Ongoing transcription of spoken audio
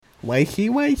Wakey,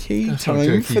 wakey, That's not time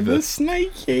joke for either. the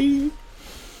snakey.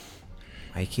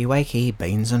 Wakey, wakey,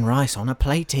 beans and rice on a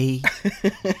platey.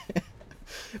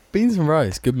 Beans and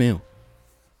rice, good meal.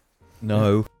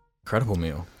 No. Incredible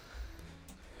meal.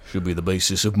 Should be the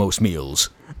basis of most meals.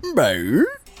 Bro.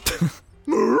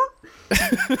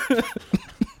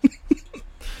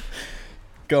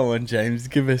 Go on, James,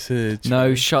 give us a...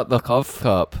 No, shut the fuck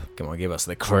up. Come on, give us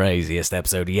the craziest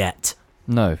episode yet.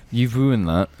 No, you've ruined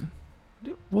that.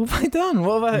 What have I done?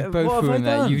 What have I, You've both what have I ruined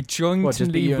that. done? You've What,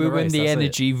 just beat jointly you in a race, ruined the that's it?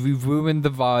 energy. You've ruined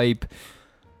the vibe.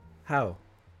 How?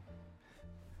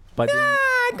 By doing...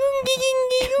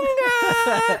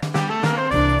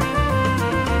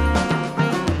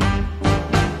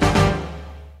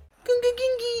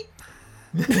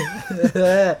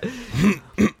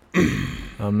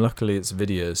 Luckily it's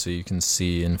video, so you can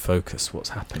see in focus what's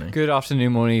happening. Good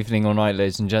afternoon, morning, evening, or night,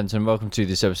 ladies and gentlemen. Welcome to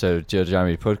this episode of Joe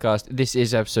Jamie Podcast. This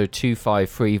is episode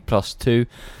 253 plus 2.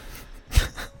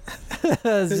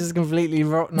 It's just completely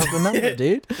rotten off the number,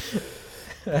 dude.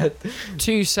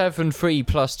 273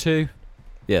 plus 2.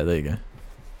 Yeah, there you go.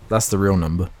 That's the real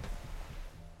number.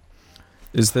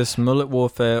 Is this mullet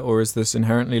warfare, or is this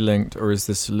inherently linked, or is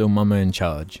this Lil Mama in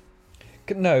charge?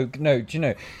 No. Do you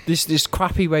know this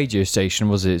crappy radio station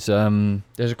was it?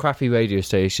 There's a crappy radio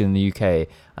station in the UK,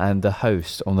 and the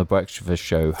host on the Breakfast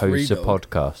Show hosts a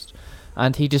podcast,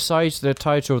 and he decides the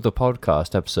title of the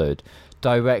podcast episode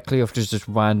directly off just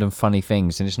random funny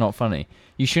things, and it's not funny.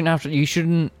 You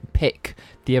shouldn't pick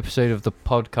the episode of the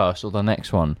podcast or the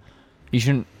next one. You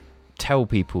shouldn't tell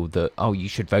people that you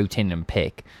should vote in and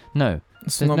pick. No,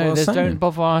 don't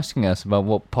bother asking us about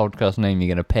what podcast name you're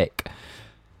going to pick.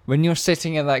 When you're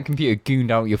sitting at that computer gooned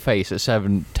out your face at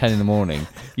 7-10 in the morning,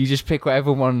 you just pick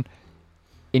whatever one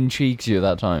intrigues you at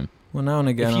that time. Well, now and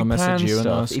again If you I'll message plan you and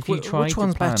stuff, ask, if you try Which to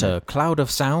one's plan better, it. Cloud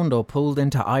of Sound or Pulled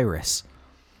into Iris?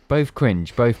 Both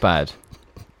cringe, both bad.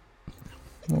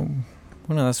 well,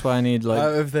 no, that's why I need, like...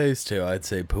 Out of those two, I'd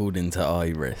say pulled into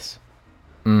Iris.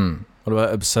 What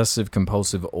about Obsessive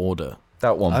Compulsive Order?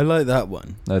 That one. I like that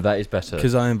one. No, that is better.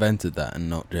 Because I invented that and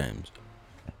not James.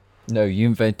 No, you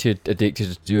invented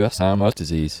addicted to Alzheimer's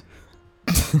disease.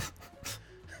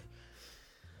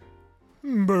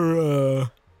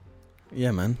 Bruh.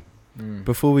 Yeah, man.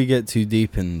 Before we get too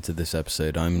deep into this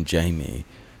episode, I'm Jamie.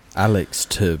 Alex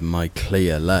to my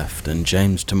clear left and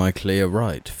James to my clear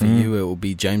right. For you, it will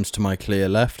be James to my clear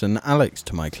left and Alex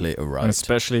to my clear right. And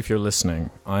especially if you're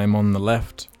listening, I'm on the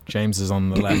left, James is on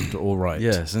the left or right.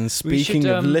 Yes, and speaking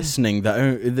of listening,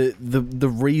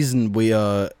 the reason we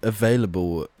are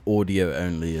available audio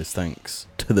only is thanks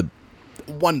to the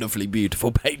wonderfully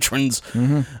beautiful patrons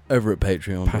over at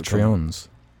Patreon. Patreons.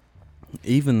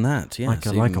 Even that, yes.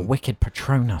 Like a wicked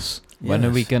Patronus. When are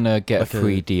we going to get Like a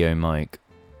free Dio mic?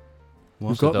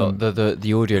 What? So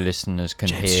the audio listeners can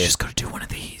James, hear... you just got to do one of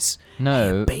these.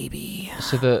 No, Baby.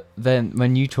 so that then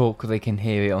when you talk, they can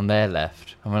hear it on their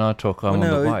left, and when I talk, I'm on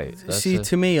the right. See,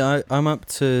 to me, I'm up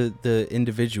to the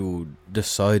individual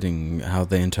deciding how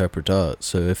they interpret art.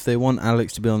 So if they want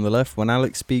Alex to be on the left, when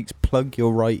Alex speaks, plug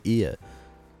your right ear.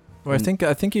 Well, I think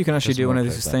you can actually Doesn't do one of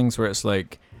work these like that. things where it's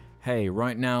like, hey,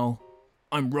 right now,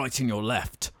 I'm right in your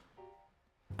left.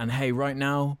 And hey, right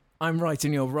now, I'm right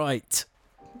in your right.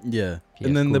 Yeah, Yeah,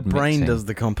 and then it's the called brain mixing. does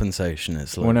the compensation.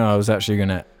 It's like, Well, no, I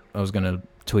was gonna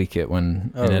tweak it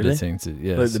when Oh, in really? editing.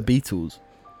 like the Beatles.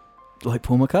 like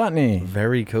Paul McCartney.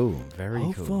 Very cool. Very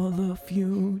Hope cool. for the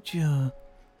future.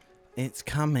 It's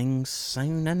coming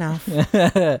soon enough.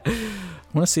 I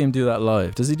want to see him do that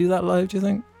live. Does he do that live, do you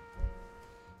think?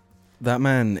 That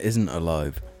man isn't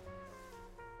alive.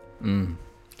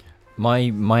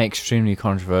 My extremely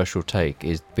controversial take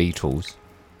is Beatles.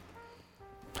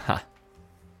 Ha.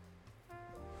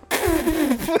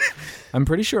 I'm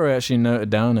pretty sure I actually noted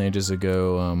down ages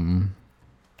ago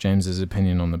James's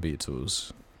opinion on the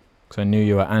Beatles. Because I knew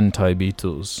you were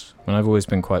anti-Beatles, when I've always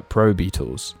been quite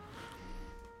pro-Beatles.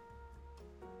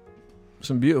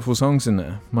 Some beautiful songs in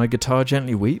there. My Guitar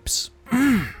Gently Weeps.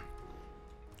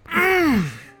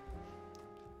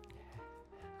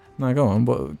 Now go on,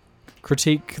 but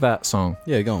critique that song.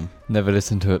 Yeah, go on. Never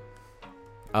listened to it.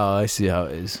 Oh, I see how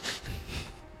it is.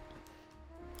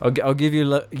 I'll give you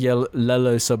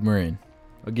Lelo Submarine.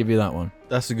 I'll give you that one.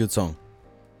 That's a good song.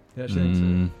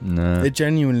 No. It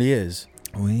genuinely is.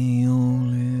 We all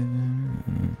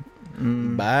live.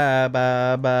 Ba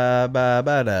ba ba ba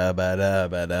ba da ba da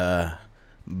ba da.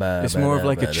 Ba, It's ba, more of da,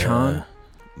 like a ba, chant. da.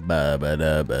 Ba ba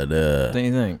da ba da. Don't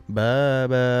you think? Ba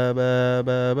ba ba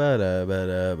ba ba da ba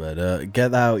da ba da.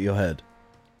 Get that out your head.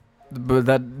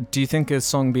 But do you think a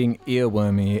song being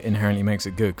earwormy inherently makes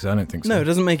it good? Because I don't think so. No, it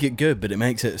doesn't make it good, but it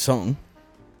makes it a song.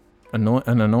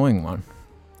 an annoying one.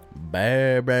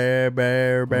 Bear, bear,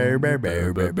 bear, bear, bear,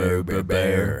 bear, bear, bear, bear,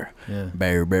 bear. Yeah.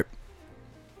 Bear, bear.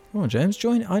 Come on, James,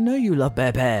 join. I know you love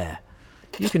Bear Bear.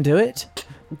 You can do it.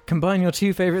 Combine your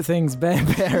two favourite things, Bear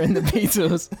Bear and the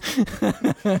Beatles.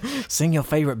 Sing your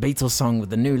favourite Beatles song with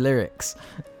the new lyrics.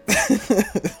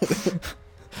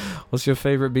 What's your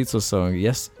favourite Beatles song?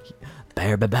 Yes,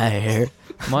 Bear Bear Bear.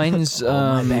 Mine's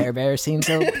My Bear Bear seems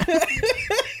so...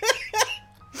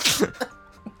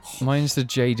 mine's the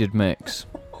Jaded Mix.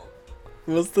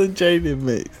 What's the Jaded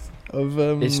Mix of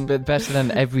It's better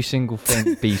than every single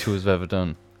thing Beatles have ever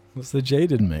done. What's the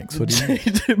Jaded Mix? What do you mean?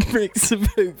 Jaded Mix of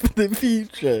Hope for the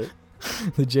Future?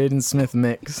 The Jaden Smith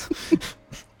mix.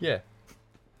 Yeah.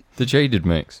 The Jaded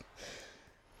Mix.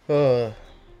 Okay.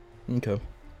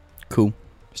 Cool.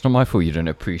 It's not my fault you don't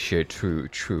appreciate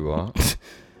true art.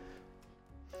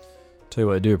 Tell you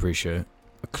what I do appreciate.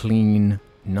 A clean,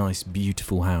 nice,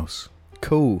 beautiful house.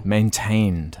 Cool.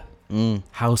 Maintained.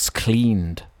 House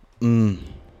cleaned.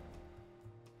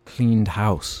 Cleaned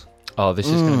house. Oh, this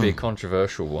is going to be a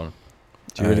controversial one.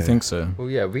 Do you really think so? Well,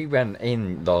 yeah, we went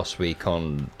in last week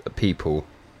on people.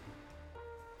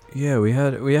 Yeah, we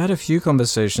had a few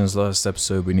conversations last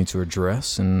episode we need to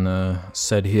address in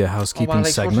said here housekeeping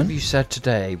Alex, segment. what have you said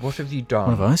today? What have you done?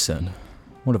 What have I said?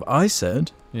 What have I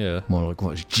said? Yeah. More like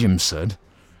what Jim said.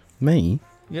 Me?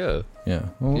 Yeah. Yeah.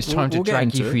 Well, It's time to we'll get drag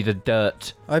into you it. through the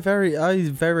dirt. I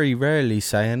very rarely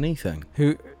say anything.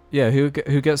 Who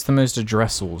gets the most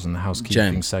addressals in the housekeeping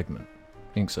James. segment?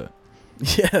 Think so.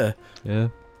 Yeah. Yeah.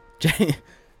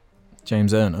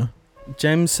 James Erner.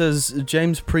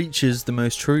 James preaches the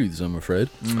most truths, I'm afraid.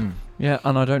 Yeah,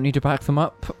 and I don't need to back them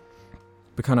up.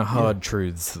 The kind of hard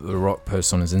truths that The Rock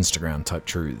posts on his Instagram type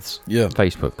truths. Yeah.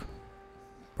 Facebook.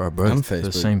 Bro, both And the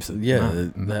Facebook. same thing. Yeah,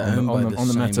 Man, they're on owned by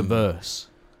the the same- metaverse.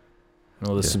 And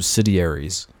all the Yeah.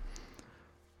 subsidiaries.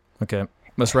 Okay,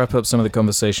 let's wrap up some of the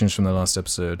conversations from the last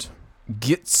episode.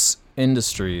 Gits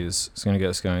Industries is going to get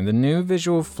us going. The new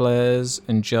visual flares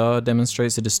and jar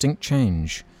demonstrates a distinct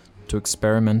change to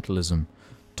experimentalism.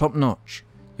 Top notch.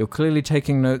 You're clearly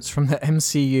taking notes from the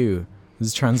MCU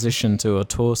as transition to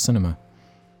auteur cinema.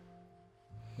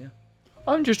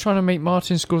 I'm just trying to make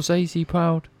Martin Scorsese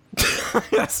proud.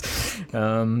 Yes.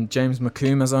 James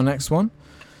McComb as our next one.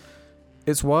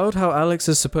 It's wild how Alex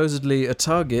is supposedly a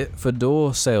target for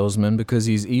door salesmen because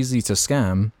he's easy to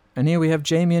scam, and here we have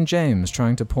Jamie and James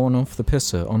trying to pawn off the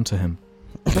pisser onto him.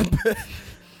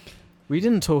 We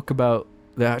didn't talk about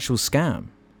the actual scam.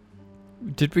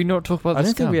 Did we not talk about the I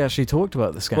don't scam? think we actually talked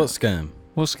about the scam. What scam?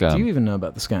 What scam? Do you even know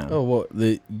about the scam? Oh, what?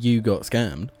 You got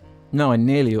scammed? No, I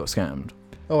nearly got scammed.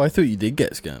 Oh, I thought you did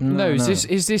get scammed. No, is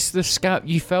this the scam?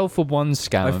 You fell for one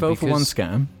scam. I fell for one because-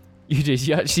 scam. You did.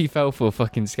 You actually fell for a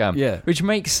fucking scam. Yeah. Which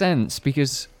makes sense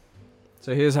because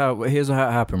So here's how it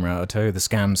happened, right? I'll tell you the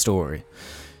scam story.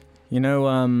 You know,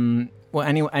 well,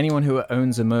 anyone who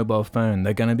owns a mobile phone,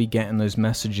 they're gonna be getting those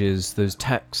messages, those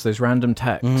texts, those random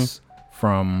texts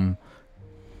from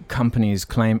companies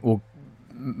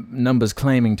numbers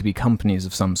claiming to be companies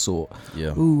of some sort.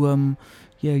 Yeah. Ooh,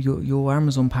 yeah, your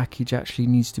Amazon package actually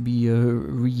needs to be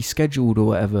rescheduled or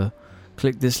whatever.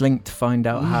 Click this link to find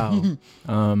out how.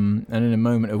 And in a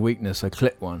moment of weakness, I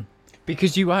click one.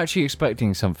 because you were actually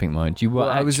expecting something, mind. You were. Well,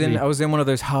 I was in one of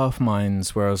those half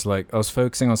minds where I was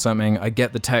focusing on something. I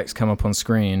get the text come up on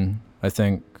screen. I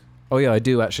think, oh yeah, I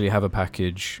do actually have a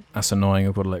package. That's annoying.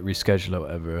 I've got to like reschedule it or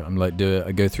whatever. I'm like, do it.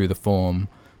 I go through the form,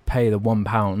 pay the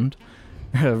 £1,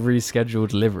 reschedule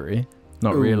delivery,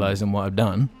 not Ooh. realizing what I've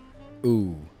done.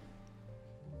 Ooh.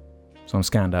 So I'm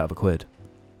scanned out of £1.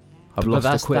 I've But lost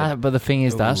that's a quid. but the thing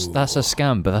is, that's a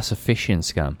scam. But that's a phishing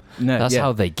scam. No, That's yeah.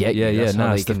 how they get you. Yeah, That's no,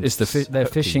 how it's they can they're hook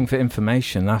you. fishing for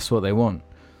information. That's what they want.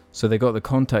 So they got the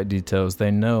contact details.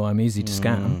 They know I'm easy to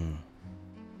scam.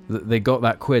 They got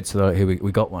that quid, so they're like, here,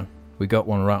 we got one. We got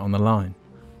one right on the line.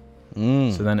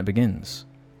 So then it begins.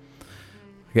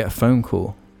 I get a phone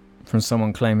call from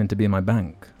someone claiming to be my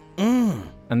bank.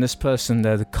 And this person,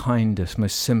 they're the kindest,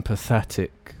 most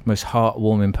sympathetic, most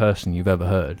heartwarming person you've ever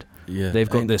heard. Yeah. They've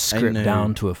got this script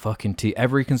down to a fucking T.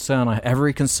 Every concern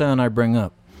I bring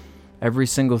up, every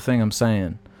single thing I'm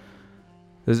saying.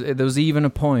 There was even a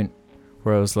point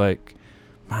where I was like,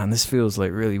 man, this feels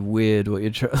like really weird what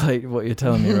you're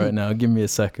telling me right now. Give me a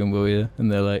second, will you?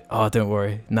 And they're like, oh, don't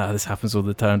worry. Nah, this happens all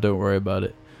the time. Don't worry about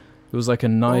it. It was like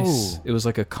it was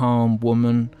like a calm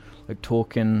woman, like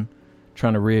talking,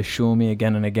 trying to reassure me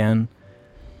again and again.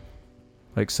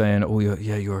 Like saying, oh,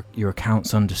 your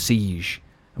account's under siege.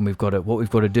 And what we've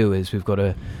got to do is we've got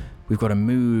to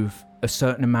move a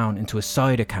certain amount into a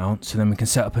side account so then we can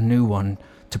set up a new one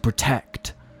to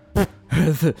protect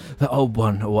the old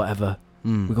one or whatever.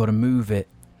 We got to move it.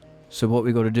 So what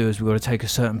we got to do is we got to take a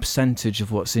certain percentage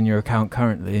of what's in your account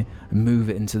currently and move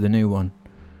it into the new one.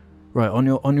 Right,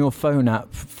 on your phone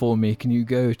app for me, can you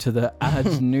go to the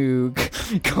add new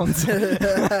content?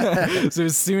 So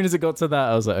as soon as it got to that,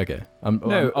 I was like, okay, I'm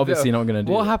obviously not going to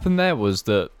do What that. happened there was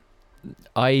that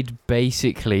I'd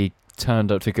basically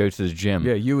turned up to go to the gym.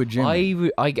 Yeah, you were gym.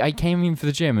 I came in for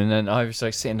the gym, and then I was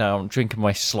like sitting down drinking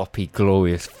my sloppy,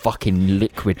 glorious fucking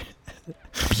liquid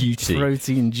beauty.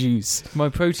 Protein juice. My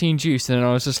protein juice, and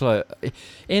I was just like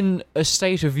in a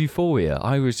state of euphoria.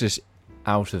 I was just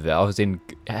out of it. I was in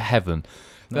heaven.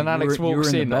 Then Alex you were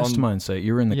walks in the best mindset.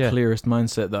 You were in the clearest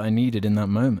mindset that I needed in that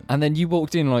moment. And then you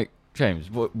walked in like, James,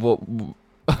 what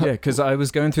Yeah, because I was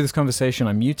going through this conversation.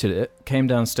 I muted it, came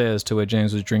downstairs to where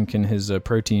James was drinking his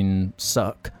protein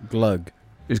suck. Glug.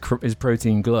 His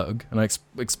protein glug. And I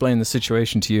explained the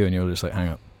situation to you, and you were just like, hang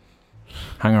up.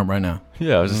 Hang up right now.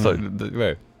 Yeah, I was just like,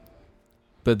 whoa.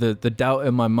 But the doubt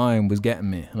in my mind was getting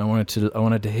me, and I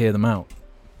wanted to hear them out.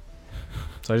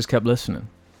 So I just kept listening.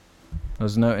 I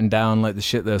was noting down like the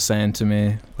shit they were saying to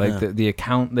me, like the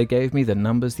account they gave me, the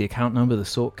numbers, the account number, the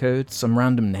sort code, some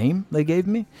random name they gave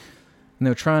me, and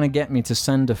they were trying to get me to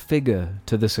send a figure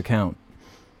to this account,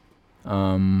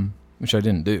 which I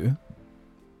didn't do,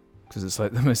 because it's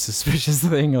like the most suspicious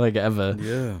thing like ever.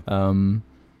 Yeah.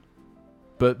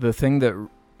 But the thing that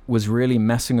was really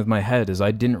messing with my head is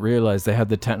I didn't realize they had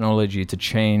the technology to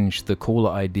change the caller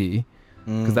ID.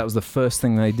 Because that was the first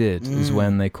thing they did, is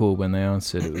when they called, when they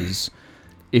answered. It was,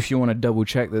 if you want to double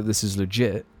check that this is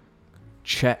legit,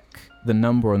 check the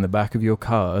number on the back of your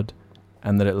card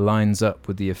and that it lines up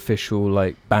with the official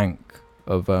like bank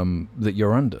of that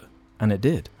you're under. And it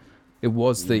did. It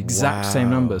was the exact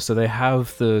same number. So they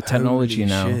have the technology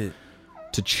now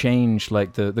to change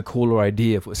like the caller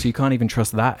ID so you can't even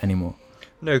trust that anymore.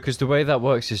 No, because the way that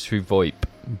works is through VoIP.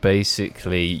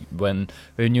 Basically, when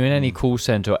you're in any call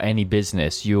center or any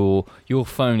business, your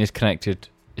phone is connected.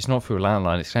 It's not through a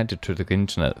landline. It's connected to the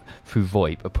internet through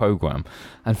VoIP, a program,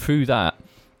 and through that,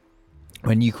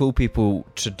 when you call people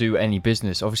to do any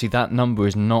business, obviously that number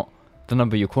is not the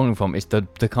number you're calling from. It's the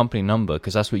company number,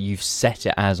 because that's what you've set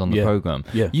it as on the program.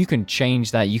 Yeah. You can change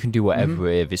that. You can do whatever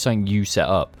if it's something you set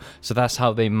up. So that's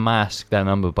how they mask their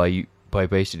number by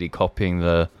basically copying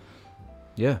the.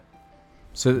 Yeah.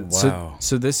 So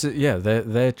this is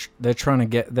they're trying to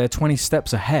get, they're 20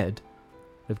 steps ahead.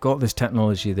 They've got this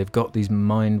technology, they've got these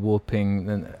mind warping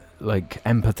and like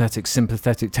empathetic,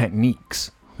 sympathetic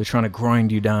techniques. They're trying to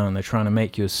grind you down, they're trying to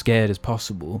make you as scared as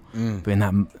possible, but in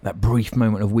that brief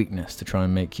moment of weakness to try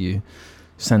and make you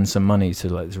send some money to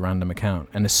like this random account.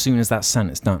 And as soon as that's sent,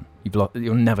 it's done.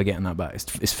 You're never getting that back.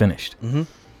 It's finished. Mm-hmm.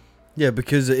 Yeah,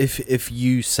 because if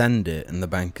you send it and the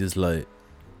bank is like,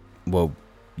 well,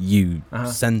 you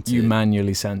sent it. You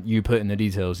manually sent. You put in the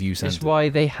details. You sent. It's why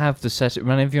they have the set.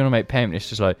 Whenever you want to make payment, it's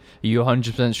just like, are you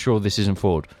 100% sure this isn't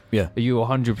fraud? Yeah. Are you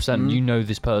 100% you know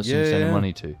this person you're sending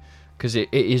money to? Because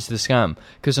it is the scam.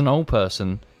 Because an old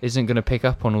person isn't going to pick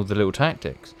up on all the little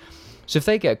tactics. So if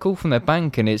they get a call from their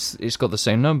bank and it's got the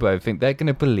same number, I think they're going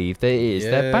to believe that it is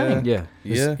their bank. Yeah.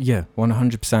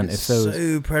 100%. It's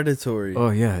so predatory.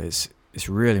 Oh yeah, it's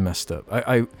really messed up.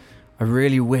 I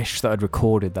really wish that I'd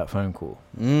recorded that phone call.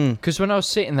 Because when I was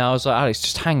sitting there, I was like, Alex,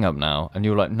 just hang up now. And you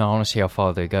were like, no, I want to see how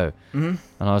far they go. And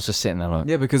I was just sitting there like...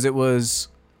 Yeah, because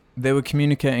they were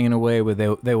communicating in a way where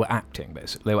they were acting,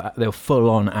 basically. They were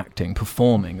full-on acting,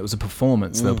 performing. It was a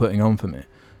performance they were putting on for me.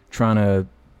 Trying to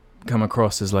come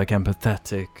across as like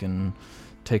empathetic and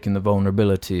taking the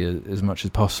vulnerability as much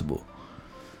as possible.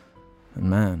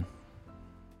 And man,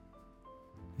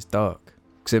 it's dark.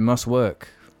 Because it must work.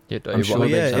 I'm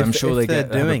sure they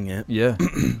get doing it. Yeah.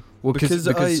 Well,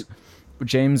 because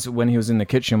James, when he was in the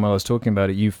kitchen while I was talking about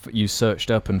it, you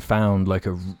searched up and found like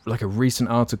a recent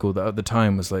article that at the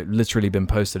time was like literally been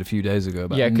posted a few days ago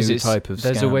about a new type of scam.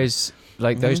 There's always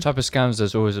like those type of scams.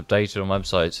 There's always updated on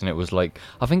websites, and it was like,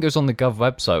 I think it was on the Gov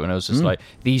website when it was just like,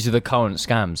 these are the current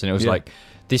scams, and it was like,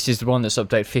 this is the one that's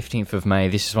updated 15th of May.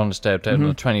 This is one that's updated on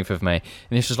the 20th of May.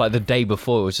 And this was like the day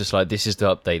before. It was just like, this is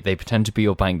the update. They pretend to be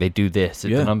your bank. They do this.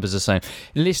 The numbers are the same.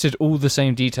 It listed all the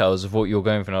same details of what you're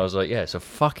going for. And I was like, yeah, it's a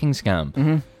fucking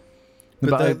scam.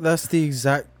 But that's the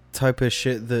exact type of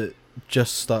shit that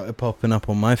just started popping up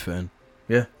on my phone.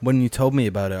 Yeah. When you told me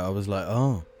about it, I was like,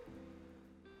 oh.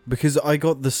 Because I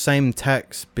got the same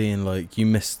text being like, you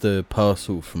missed the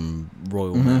parcel from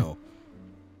Royal Mail.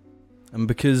 And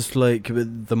because, like,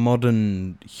 the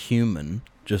modern human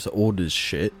just orders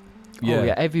shit.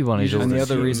 Yeah, everyone is ordering shit. And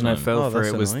the other reason I fell for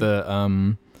it was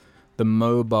the the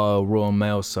mobile Royal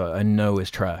Mail site, I know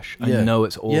is trash. Yeah. I know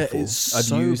it's awful. Yeah, it's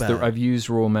so bad. I've used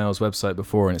Royal Mail's website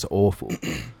before, and it's awful.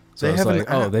 So They I was have an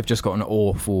like, oh, app. they've just got an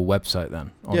awful website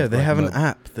then. on, Yeah, they like, have an mobile.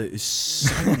 app that is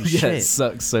so Yeah, shit. it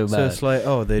sucks so So bad. it's like,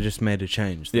 oh, they just made a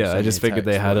change. They Yeah, I sent just me a figured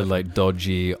they text, had a whatever. like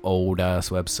dodgy old ass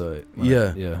website. Like,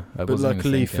 Yeah. yeah. I But wasn't even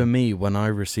luckily for thinking. me, when I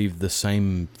received the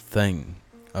same thing,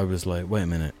 I was like, wait a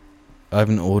minute, I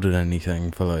haven't ordered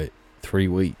anything for like 3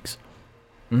 weeks.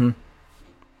 Mhm.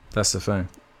 That's the thing.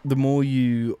 The more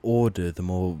you order, the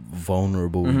more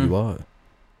vulnerable Mhm. you are.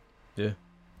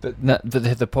 But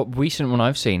the recent one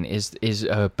I've seen is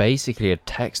basically a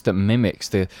text that mimics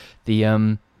the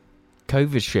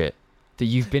COVID shit that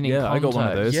you've been in Yeah, contact. I got one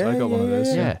of those. Yeah, I got one of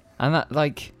those. Yeah, and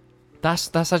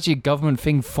that's actually a government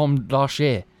thing from last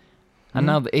year, and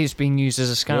Mhm. now that it's being used as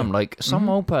a scam. Yeah. Like some Mhm.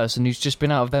 old person who's just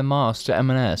been out of their mask to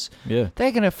M&S, Yeah.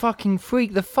 they're gonna fucking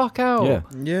freak the fuck out. Yeah.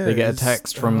 Yeah, They get a it's-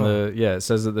 text from oh. it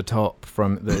says at the top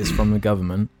that it's from the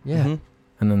government, Yeah. Mhm.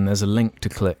 and then there's a link to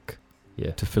click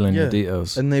Yeah. to fill in Yeah. your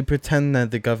details. And they pretend they're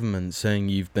the government saying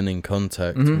you've been in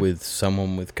contact Mhm. with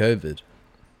someone with COVID.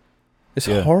 It's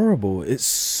Yeah. horrible. It's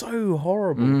so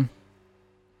horrible. Mhm.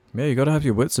 Yeah, you got to have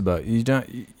your wits about you.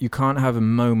 You can't have a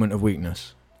moment of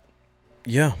weakness.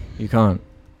 Yeah. You can't,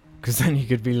 because then you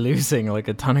could be losing like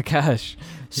a ton of cash.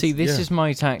 See, this Yeah. is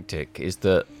my tactic. Is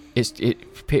that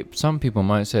some people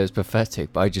might say it's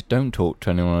pathetic, but I just don't talk to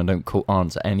anyone. I don't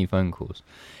answer any phone calls.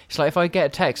 It's like if I get a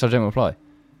text, I don't reply.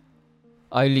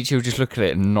 I literally just look at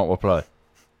it and not reply.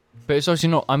 But it's actually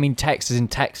not. I mean, text is in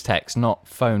text, not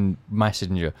phone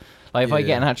messenger. Like if I Yeah.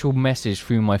 get an actual message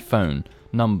through my phone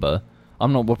number,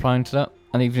 I'm not replying to that.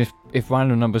 And even if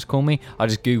random numbers call me, I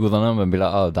just Google the number and be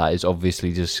like, oh, that is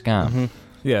obviously just scam. Mhm.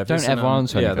 Yeah, if Don't it's an ever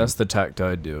answer Yeah, anything. that's the tact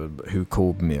I do. Who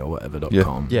called me or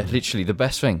whatever.com. Yeah, literally the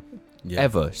best thing Yeah.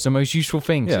 ever. It's the most useful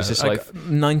thing. 'cause Yeah, it's just like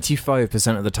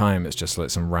 95% of the time, it's just like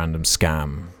some random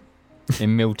scam.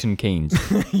 in Milton Keynes.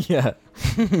 Yeah.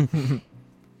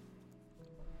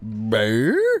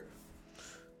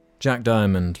 Jack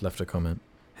Diamond left a comment.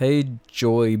 Hey,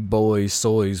 Joy Boy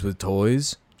Soys with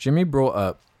Toys. Jimmy brought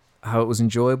up how it was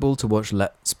enjoyable to watch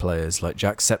Let's Players like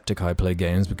Jacksepticeye play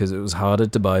games because it was harder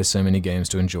to buy so many games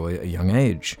to enjoy at a young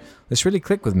age. This really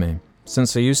clicked with me,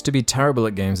 since I used to be terrible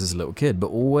at games as a little kid, but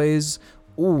always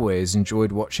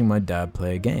enjoyed watching my dad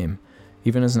play a game.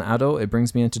 Even as an adult, it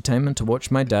brings me entertainment to watch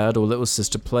my dad or little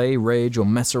sister play, rage, or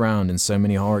mess around in so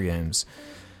many horror games.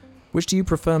 Which do you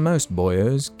prefer most,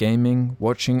 boyos? Gaming,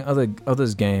 watching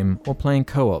others game, or playing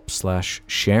co-op /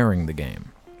 sharing the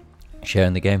game?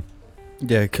 Sharing the game.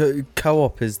 Yeah,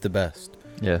 co-op is the best.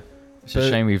 Yeah. It's a But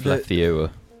shame we've left the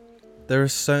era. There are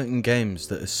certain games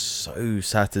that are so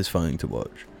satisfying to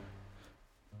watch.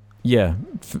 Yeah,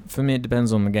 for me it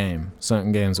depends on the game.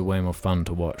 Certain games are way more fun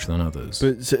to watch than others.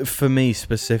 But for me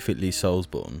specifically,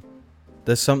 Soulsborne,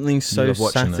 there's something so love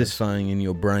watching those. satisfying in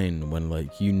your brain when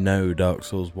like you know Dark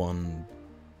Souls 1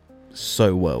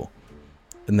 so well,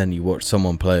 and then you watch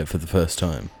someone play it for the first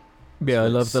time. yeah, I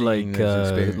like love the seeing those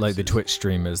like the experiences. Twitch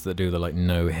streamers that do the like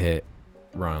no hit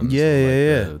runs. Yeah,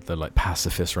 or, like, yeah. The like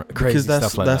pacifist crazy Because that's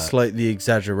stuff like that's that. like the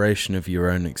exaggeration of your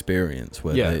own experience,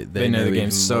 where Yeah, they know the game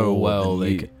even so more well. than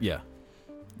you. Yeah.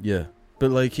 Yeah,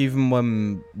 but like even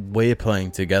when we're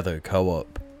playing together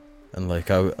co-op, and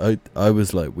like I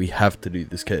was like, we have to do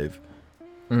this cave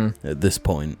Mm. at this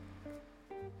point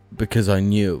because I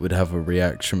knew it would have a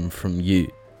reaction from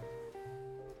you.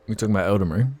 We're talking about Elden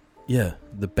Ring. Yeah,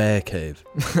 the bear cave.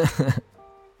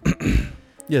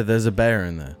 Yeah, there's a bear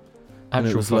in there. And it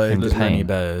Actual was like- fucking There's many pain.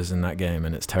 bears in that game,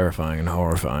 and it's terrifying and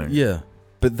horrifying. Yeah,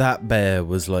 but that bear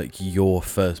was like your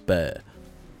first bear.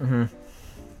 Mm-hmm.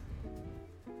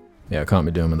 Yeah, I can't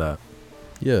be doing with that.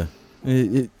 Yeah,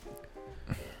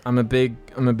 I'm a big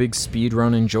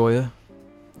speedrun enjoyer.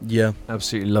 yeah,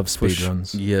 Absolutely love for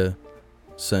speedruns. yeah,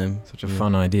 same. Such a Yeah.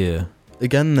 fun idea.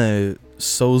 Again, though,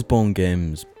 Soulsborne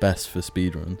games best for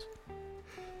speedruns.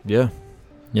 Yeah,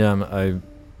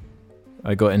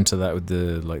 I got into that with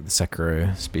the Sekiro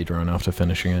speedrun after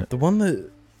finishing it. The one that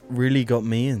really got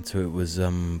me into it was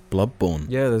Bloodborne.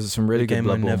 Yeah, there's some really The good game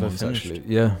I Bloodborne never ones finished. actually.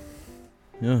 Yeah,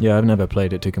 Yeah. yeah, I've never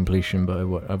played it to completion, but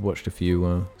I've watched a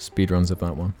few speedruns of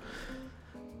that one.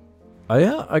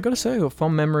 Yeah, I gotta say, I got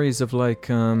fond memories of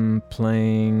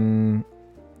playing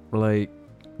like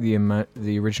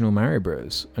the original Mario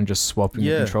Bros. And just swapping the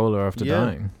Yeah. controller after Yeah.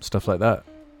 dying, stuff like that.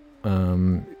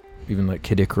 Even like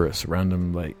Kid Icarus,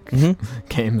 random Mhm.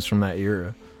 games from that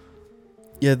era.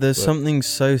 Yeah, there's But- something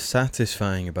so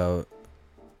satisfying about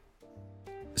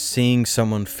seeing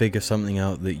someone figure something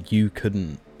out that you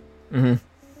couldn't, Mm-hmm.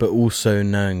 but also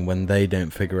knowing when they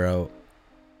don't figure out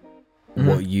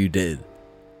what you did.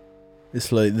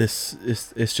 It's like this.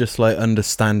 It's just like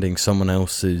understanding someone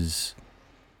else's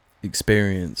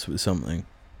experience with something.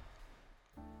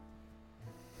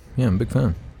 Yeah, I'm a big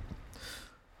fan.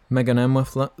 Megan M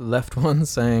left one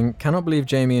saying, "Cannot believe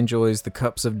Jamie enjoys the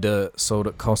cups of dirt sold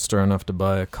at Costa enough to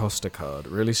buy a Costa card.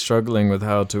 Really struggling with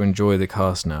how to enjoy the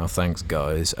cast now. Thanks,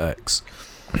 guys. X."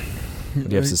 What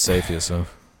do you have to say for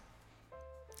yourself?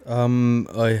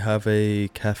 I have a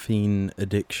caffeine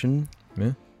addiction.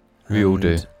 Yeah. We all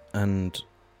do. And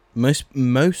most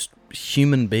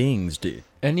human beings do.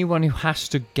 Anyone who has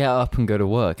to get up and go to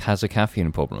work has a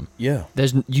caffeine problem. Yeah.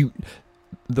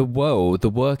 The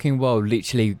working world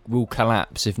literally will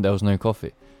collapse if there was no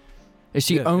coffee. It's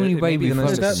the only way be we the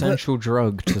most function. essential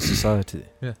drug to society.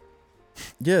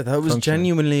 Yeah, that was Functioning.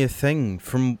 genuinely a thing.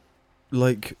 From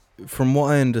what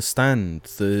I understand,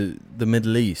 the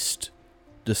Middle East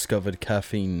discovered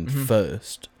caffeine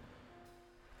first,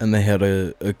 and they had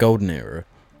a golden era,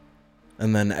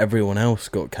 and then everyone else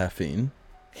got caffeine,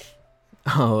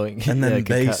 Oh, and then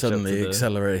they suddenly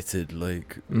accelerated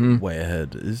way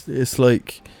ahead. It's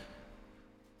like,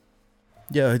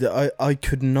 yeah, I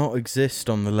could not exist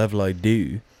on the level I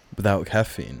do without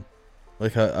caffeine.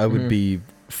 Like I would be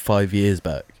 5 years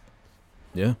back.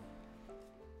 Yeah.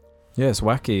 Yeah, it's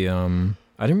wacky.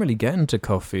 I didn't really get into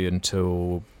coffee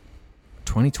until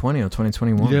 2020 or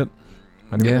 2021. Yep. Mm.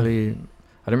 I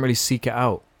didn't really seek it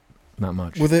out that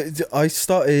much. Well, I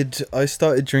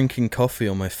started drinking coffee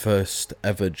on my first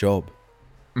ever job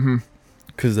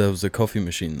because there was a coffee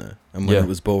machine there, and when Yeah. it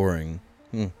was boring,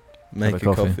 make Have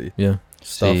a coffee. Yeah.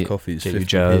 Staff See, coffees, Get you 50p.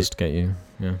 jazzed, get you.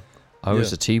 Yeah. I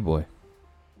was Yeah. a tea boy.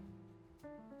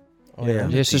 Oh, Yeah.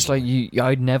 I'm a It's just tea like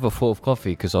I'd never thought of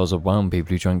coffee because I was around people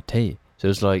who drank tea. So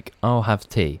it's like, I'll have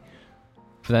tea.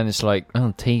 But then it's like,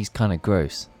 oh, tea's kind of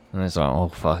gross. And it's like, oh,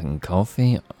 fucking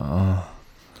coffee? Oh.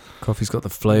 Coffee's got the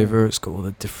flavour. It's got all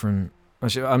the different.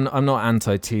 Actually, I'm not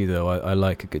anti-tea though. I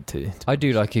like a good tea. I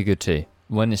do like a good tea.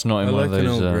 When it's not in I one like of an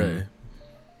those old grey.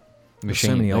 There's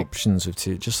so many options of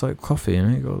tea, just like coffee. You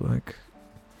know, you got like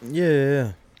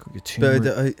Yeah. got your But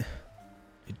turmeric,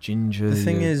 your ginger. the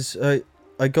thing your- is,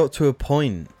 I got to a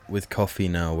point with coffee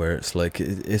now where it's like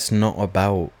it's not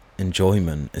about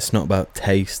enjoyment. It's not about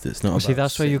taste. It's not. See, about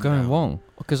that's where you're sitting going down. wrong.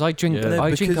 Because I drink, Yeah. No,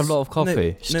 I drink a because- lot of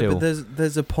coffee still. No, but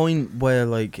there's a point where,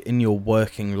 like, in your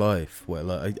working life, where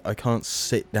like I can't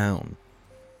sit down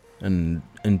and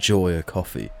enjoy a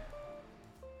coffee.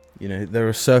 You know, there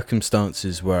are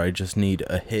circumstances where I just need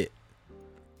a hit.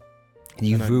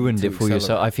 You've and I need ruined to it for yourself.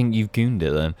 accelerate. I think you've gooned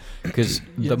it then. Because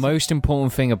the Yes. most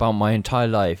important thing about my entire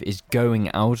life is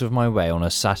going out of my way on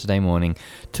a Saturday morning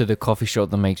to the coffee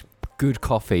shop that makes good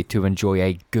coffee to enjoy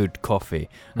a good coffee.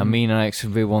 And me and Alex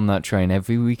will be on that train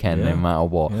every weekend, Yeah. no matter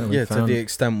what. we Yeah, to found- the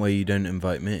extent where you don't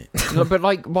invite me. But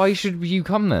like, why should you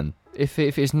come then? If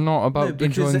it's not about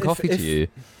because enjoying if- coffee to if- you.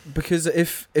 Because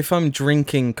if I'm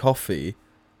drinking coffee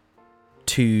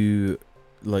to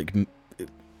like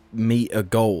meet a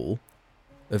goal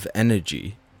of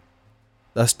energy,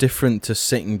 that's different to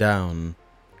sitting down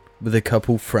with a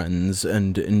couple friends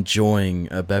and enjoying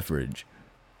a beverage.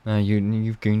 No,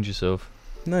 you've gooned yourself.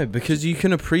 No, because you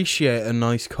can appreciate a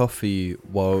nice coffee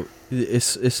while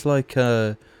it's like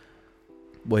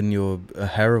when you're a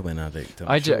heroin addict.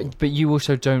 But you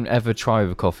also don't ever try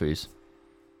the coffees.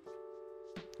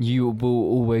 You will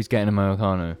always get an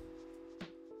Americano.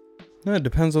 No, it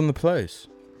depends on the place.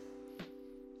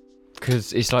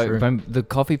 Because it's like True. when the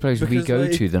coffee place we Because, go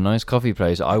like- to, the nice coffee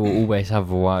place, I will always have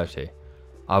variety.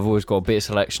 I've always got a bit of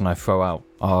selection I throw out.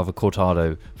 I'll have a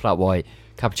cortado, flat white,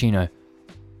 cappuccino,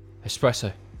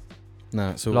 espresso. No,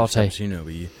 it's all Latte. cappuccino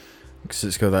with you. Because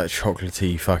it's got that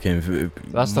chocolatey fucking.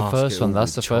 That's the mask first it one. all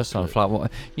That's the with first one. chocolate. Flat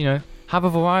white. You know, have a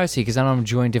variety because then I'm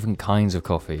enjoying different kinds of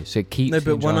coffee. So it keeps. No,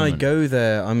 the but when I enjoyment. go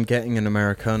there, I'm getting an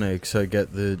Americano because I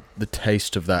get the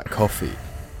taste of that coffee.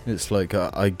 It's like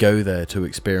I go there to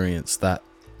experience that.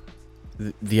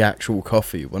 The actual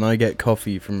coffee. When I get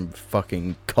coffee from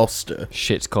fucking Costa,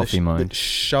 Shit's coffee, the mine.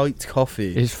 shite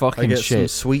coffee. It's I fucget get some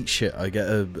shit. sweet shit. I get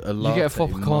a You latte. get a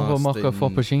Foppa masked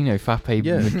Frappuccino, Frappe,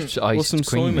 Yeah. iced or some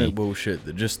soy creamy. milk bullshit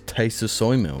that just tastes of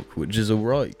soy milk, which is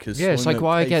alright. Cause Yeah, it's soy like milk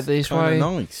why I get tastes this, kinda why-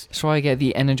 nice. That's why I get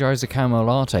the Energizer caramel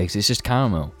latte. 'Cause it's just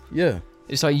caramel. Yeah.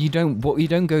 It's like you don't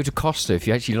go to Costa if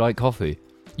you actually like coffee.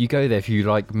 You go there if you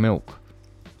like milk.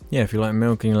 Yeah, if you like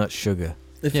milk and you like sugar.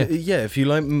 If Yeah. if you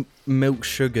like milk,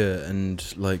 sugar, and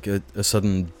like a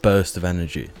sudden burst of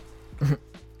energy.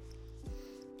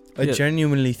 I Yeah.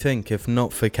 genuinely think if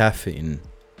not for caffeine,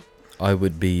 I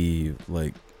would be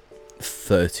like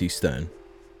 30 stone.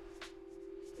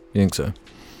 You think so?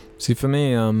 See, for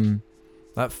me,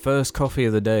 that first coffee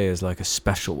of the day is like a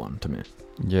special one to me.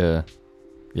 Yeah.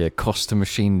 Yeah, Costa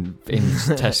machine in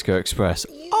Tesco Express.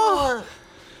 Oh!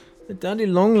 The daddy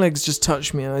long legs just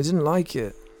touched me and I didn't like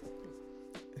it.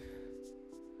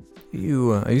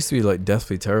 I used to be like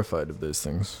deathly terrified of those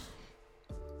things.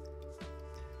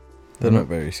 They're not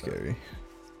very scary.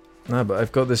 No, but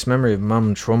I've got this memory of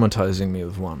Mum traumatizing me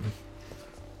with one.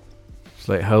 It's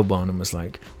like Hellbound and was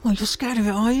like, "Oh, you're scared of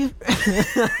it, are you?"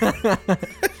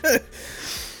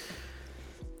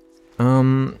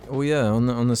 Well, yeah.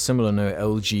 On the similar note,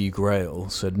 LG Grail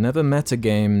said, "Never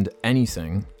metagamed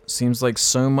anything. Seems like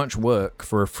so much work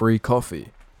for a free coffee."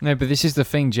 No, but this is the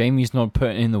thing. Jamie's not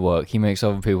putting in the work. He makes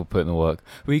other people put in the work.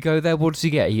 We go there. What does he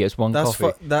get? He gets one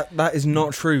coffee. That is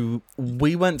not true.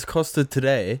 We went to Costa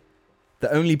today.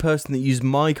 The only person that used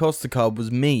my Costa card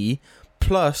was me.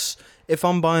 Plus, if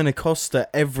I'm buying a Costa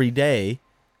every day,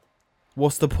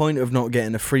 what's the point of not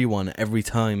getting a free one every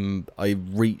time I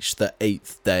reach the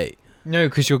 8th day? No,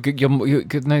 because you're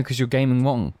gaming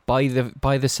wrong. Buy the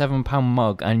 £7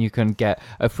 mug and you can get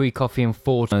a free coffee in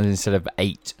 4 times instead of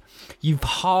 8. You've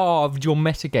halved your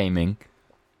metagaming.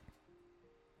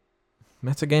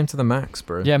 Metagame to the max,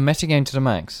 bro. Yeah, metagame to the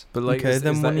max. But like, Okay,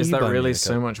 then when is you that buy me really a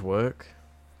so cup? much work?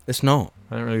 It's not.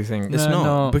 I don't really think. It's No, not.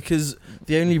 no. Because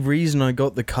the only reason I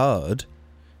got the card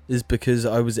is because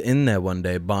I was in there one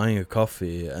day buying a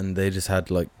coffee and they just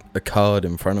had like a card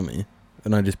in front of me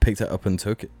and I just picked it up and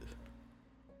took it.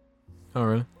 Oh,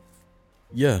 really?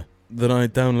 Yeah. Then I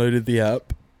downloaded the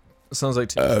app. Sounds like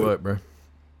too much work, bro.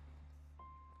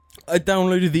 I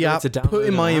downloaded the You app, had to put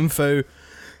in download my an app? info.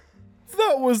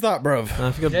 That was that, bruv.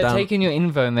 I think They're taking your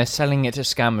info and they're selling it to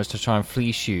scammers to try and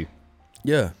fleece you.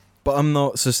 Yeah. But I'm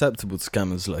not susceptible to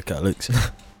scammers like Alex.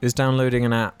 Is downloading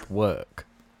an app work?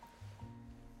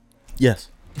 Yes.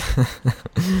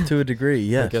 To a degree,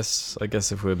 yes. I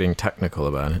guess if we're being technical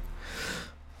about it.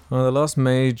 Well, the last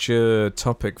major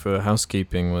topic for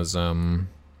housekeeping was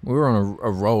we were on a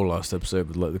roll last episode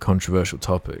with like the controversial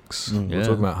topics. Mm. We were Yeah.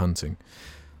 talking about hunting.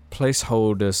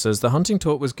 Placeholder says the hunting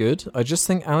talk was good. I just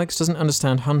think Alex doesn't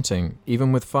understand hunting.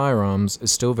 Even with firearms,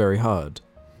 it's still very hard.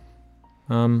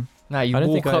 Now you I don't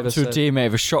walk think I up ever to a said- teammate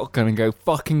with a shotgun and go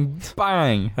fucking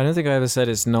bang. I don't think I ever said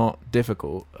it's not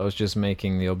difficult. I was just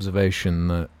making the observation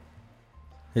that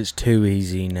It's too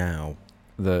easy now.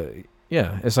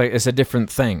 it's like it's a different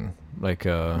thing. Like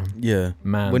Yeah.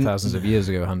 man When- thousands of years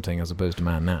ago hunting as opposed to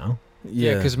man now.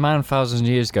 Yeah, because man thousands of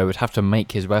years ago would have to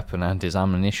make his weapon and his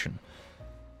ammunition.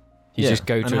 You just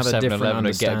go and to a have a different 7-Eleven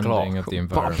and get a understanding Glock. of the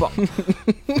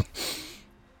environment.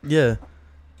 Yeah.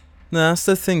 No, that's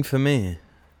the thing for me.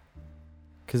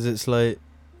 Because it's like...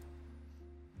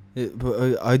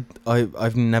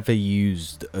 I've never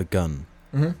used a gun.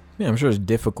 Mm-hmm. Yeah, I'm sure it's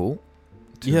difficult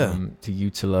to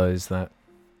utilize that.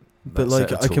 But that like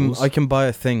set of I tools. can buy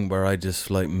a thing where I just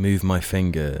like move my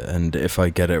finger and if I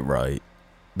get it right,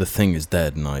 the thing is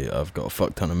dead and I've got a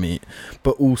fuck ton of meat.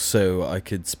 But also I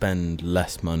could spend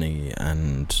less money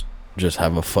and just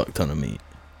have a fuck ton of meat.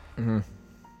 Mm-hmm.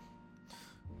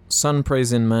 Sun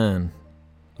praising man.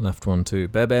 Left one too.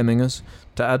 Bear Mingers.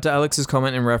 To add to Alex's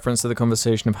comment in reference to the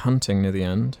conversation of hunting near the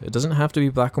end, it doesn't have to be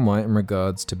black and white in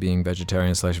regards to being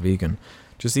vegetarian/vegan.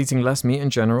 Just eating less meat in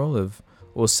general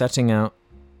or setting out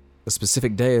a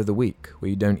specific day of the week where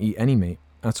you don't eat any meat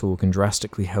at all can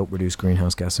drastically help reduce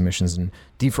greenhouse gas emissions and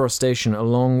deforestation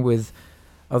along with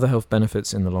other health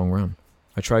benefits in the long run.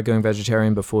 I tried going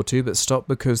vegetarian before too, but stopped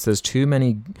because there's too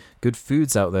many good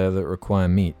foods out there that require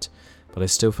meat. But I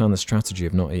still found the strategy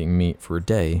of not eating meat for a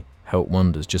day help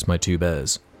wonders, just my 2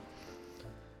 bears.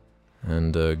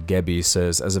 And Gebby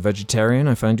says, as a vegetarian,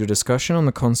 I find your discussion on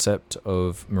the concept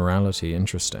of morality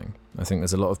interesting. I think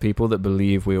there's a lot of people that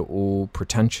believe we are all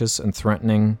pretentious and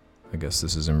threatening. I guess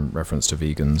this is in reference to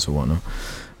vegans or whatnot.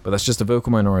 But that's just a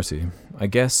vocal minority. I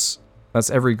guess that's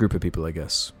every group of people, I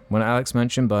guess. When Alex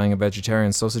mentioned buying a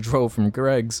vegetarian sausage roll from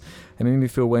Greg's, it made me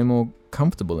feel way more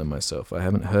comfortable in myself. I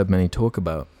haven't heard many talk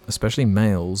about, especially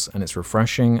males, and it's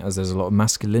refreshing as there's a lot of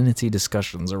masculinity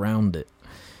discussions around it.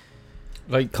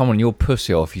 Like, come on, you're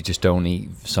pussy off. You just don't eat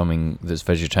something that's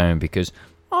vegetarian because,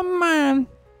 oh man,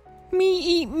 me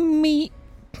eat meat.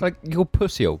 Like, you're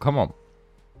pussy off. Come on.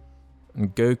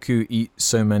 And Goku eats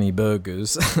so many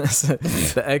burgers. So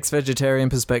the ex-vegetarian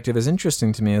perspective is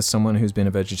interesting to me as someone who's been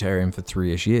a vegetarian for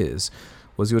 3-ish years.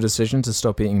 Was your decision to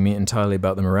stop eating meat entirely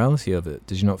about the morality of it?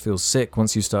 Did you not feel sick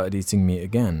once you started eating meat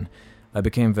again? I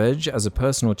became veg as a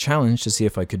personal challenge to see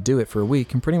if I could do it for a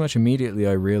week, and pretty much immediately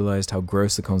I realized how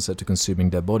gross the concept of consuming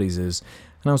dead bodies is,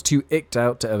 and I was too icked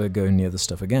out to ever go near the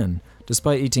stuff again.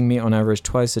 Despite eating meat on average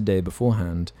twice a day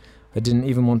beforehand, I didn't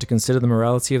even want to consider the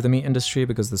morality of the meat industry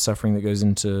because the suffering that goes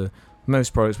into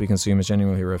most products we consume is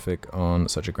genuinely horrific on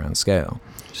such a grand scale.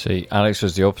 See, Alex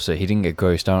was the opposite. He didn't get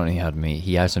grossed out when he had meat.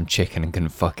 He had some chicken and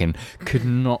could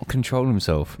not control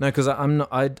himself. No, because I'm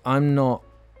not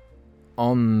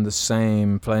on the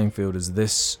same playing field as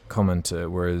this commenter,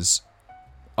 whereas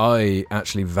I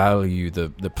actually value the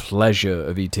pleasure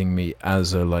of eating meat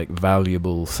as a like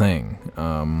valuable thing,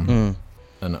 an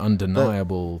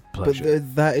undeniable pleasure.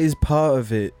 But that is part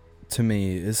of it to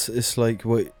me. It's like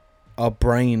what our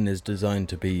brain is designed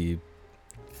to be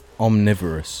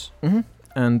omnivorous. Mm-hmm.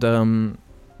 And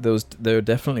there are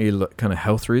definitely kind of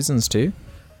health reasons too.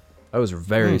 I was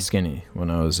very skinny when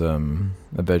I was a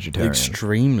vegetarian.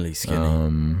 Extremely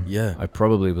skinny. Yeah. I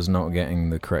probably was not getting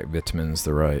the correct vitamins,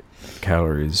 the right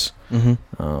calories.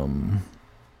 Mm-hmm.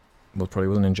 Probably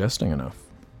wasn't ingesting enough.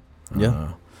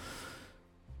 Yeah.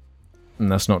 And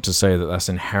that's not to say that that's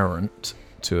inherent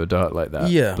to a diet like that.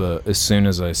 Yeah. But as soon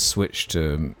as I switched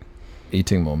to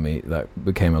eating more meat, that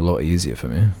became a lot easier for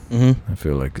me. Mm-hmm. I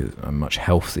feel like I'm much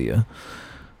healthier.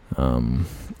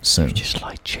 So You just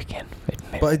like chicken.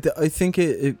 But I think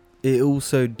it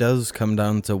also does come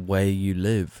down to where you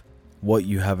live, what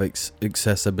you have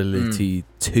accessibility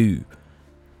to.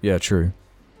 Yeah, true.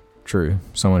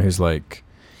 Someone who's like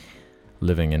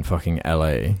living in fucking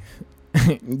LA.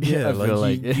 Yeah, I feel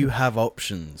like you have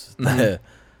options there,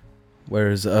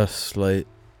 whereas us, like,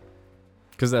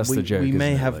 because that's the joke. We may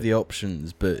isn't it? have Like, the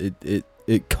options, but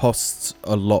it costs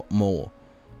a lot more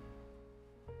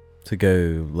to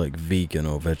go like vegan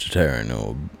or vegetarian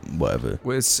or whatever.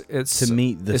 well, it's To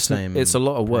meet the same It's a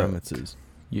lot of work. parameters.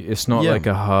 It's not Yeah. like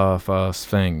a half-ass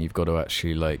thing. You've got to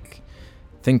actually like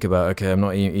think about. Okay, I'm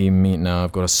not eating meat now.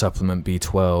 I've got to supplement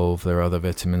B12. There are other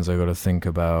vitamins I got to think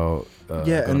about. I've got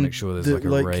to and make sure there's like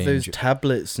a range. those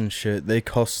tablets and shit, they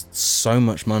cost so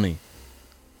much money.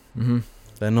 Mm-hmm.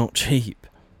 They're not cheap.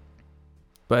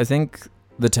 But I think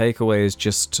the takeaway is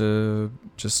just to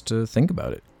think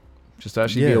about it. Just to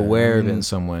actually be Yeah, aware I of it mean- in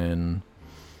some way and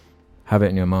have it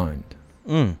in your mind.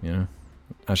 Mm. You know,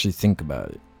 actually think about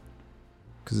it,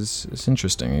 because it's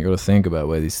interesting. You got to think about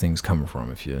where these things come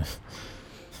from if you're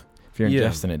Yeah.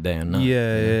 ingesting it day and night.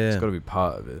 Yeah, you know? yeah. It's got to be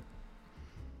part of it.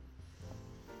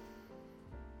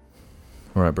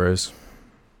 All right, bros.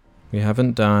 We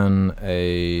haven't done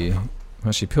a.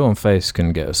 Actually, Pill on Face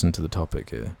can get us into the topic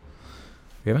here.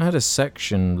 We haven't had a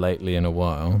section lately in a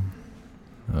while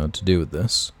to do with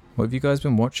this. What have you guys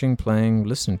been watching, playing,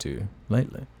 listening to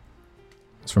lately?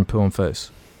 It's from Pill on Face.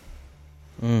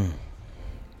 Poo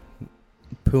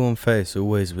on face,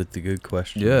 always with the good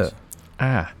questions.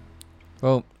 Yeah.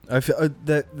 Well,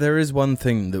 there is one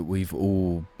thing that we've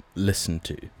all listened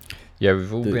to. yeah,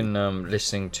 we've all The- been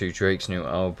listening to Drake's new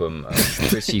album,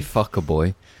 Pretty Fucker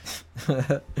Boy.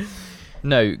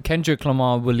 No, Kendrick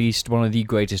Lamar released one of the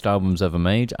greatest albums ever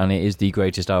made, and it is the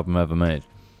greatest album ever made.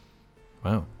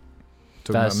 Wow.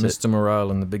 Talking That's about it. Mr. Morale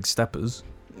and the Big Steppers.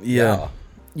 Yeah.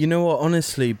 You know what?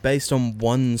 Honestly, based on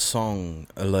one song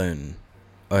alone,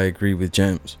 I agree with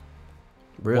James.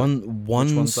 One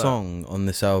Which one's that? song on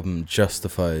this album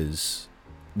justifies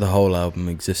the whole album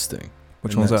existing.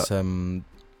 Which And one's that's, that?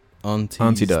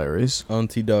 Auntie Diaries.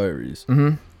 Auntie Diaries.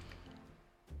 Mm-hmm.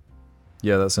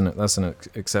 Yeah, that's an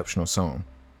exceptional song.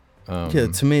 Yeah,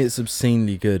 to me it's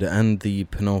obscenely good, and the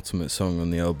penultimate song on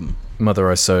the album.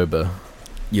 Mother I Sober.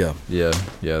 Yeah. Yeah,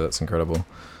 that's incredible.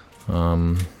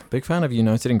 Big fan of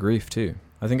United in Grief too.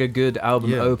 I think a good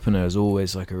album Yeah. opener is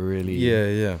always like a really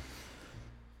Yeah.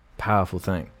 powerful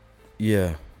thing.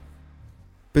 Yeah.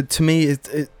 But to me,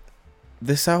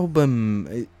 this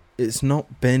album, it's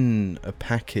not been a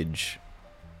package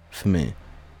for me.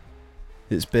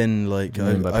 It's been like What do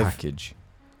you mean by I've package.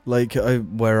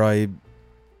 where I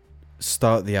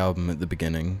start the album at the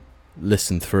beginning,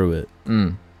 listen through it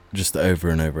just over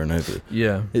and over and over.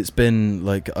 Yeah. It's been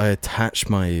like I attach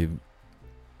my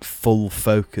full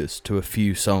focus to a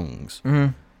few songs,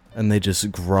 Mm-hmm. and they just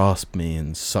grasp me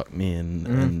and suck me in,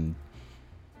 and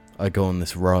I go on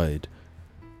this ride.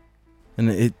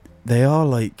 And they're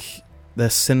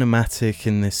cinematic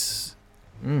in this.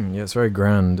 Yeah, it's very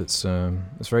grand. It's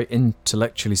very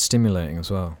intellectually stimulating as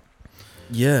well.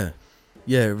 Yeah,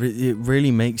 it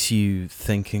really makes you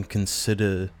think and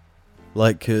consider,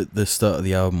 like at the start of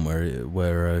the album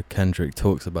where Kendrick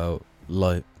talks about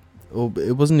life. Or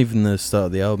it wasn't even the start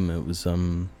of the album. It was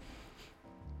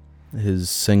his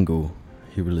single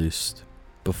he released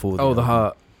before. The album.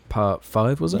 Heart Part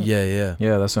 5, was it? Yeah.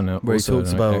 Yeah, that's on Where he also talks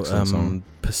an about excellent song.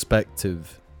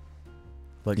 perspective.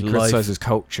 Like He life. criticizes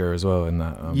culture as well in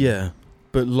that. Yeah,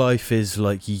 but life is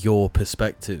like your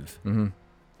perspective, Mm-hmm.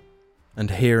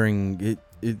 and hearing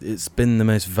it's been the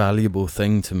most valuable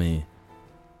thing to me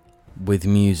with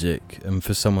music, and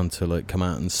for someone to like come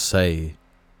out and say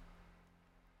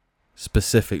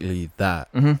specifically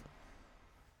that. Mm-hmm.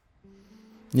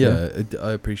 Yeah,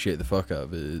 I appreciate the fuck out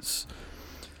of it. It's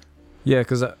Yeah,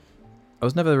 because I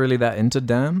was never really that into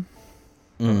Damn.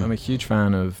 I'm a huge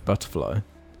fan of Butterfly.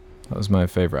 That was my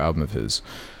favourite album of his.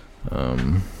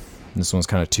 This one's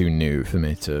kind of too new for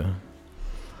me to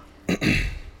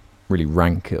really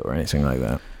rank it or anything like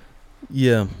that.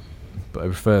 Yeah. But I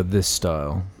prefer this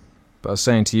style. But I was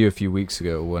saying to you a few weeks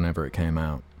ago, whenever it came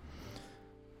out,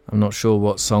 I'm not sure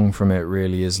what song from it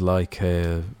really is like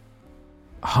a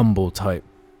humble type.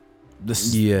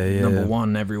 This number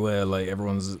one everywhere, like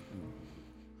everyone's...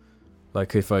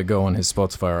 Like if I go on his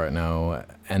Spotify right now,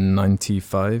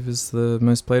 N95 is the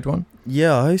most played one.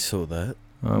 Yeah, I saw that,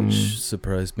 which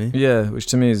surprised me. Yeah, which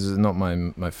to me is not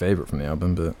my favourite from the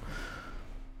album, but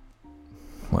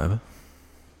whatever.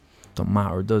 Don't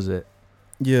matter, does it?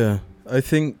 Yeah, I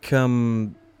think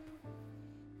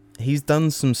he's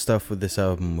done some stuff with this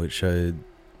album which I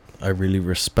really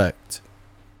respect.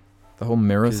 The whole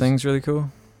mirror thing's really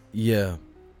cool. Yeah.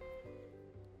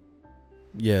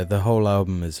 Yeah, the whole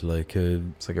album is like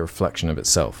it's like a reflection of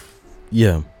itself.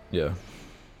 Yeah. Yeah.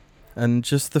 And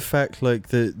just the fact, like,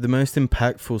 the most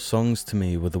impactful songs to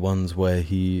me were the ones where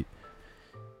he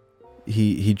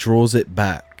draws it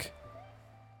back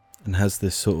and has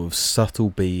this sort of subtle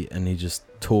beat, and he just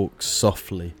talks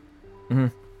softly. Mm-hmm.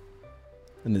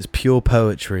 And it's pure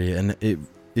poetry, and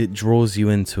it draws you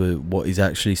into what he's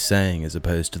actually saying, as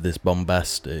opposed to this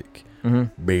bombastic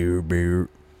beer.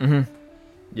 Mm-hmm.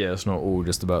 Yeah, it's not all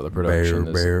just about the production.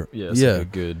 It's like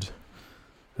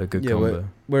a good combo.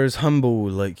 Whereas Humble,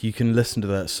 like, you can listen to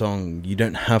that song, you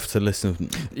don't have to listen.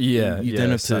 Yeah, you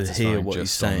don't have to hear what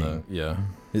he's saying.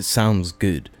 It sounds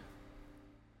good.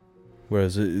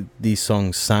 Whereas these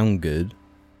songs sound good,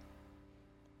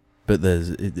 but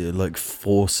it like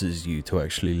forces you to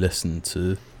actually listen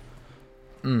to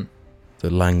the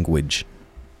language.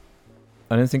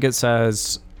 I don't think it's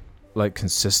as like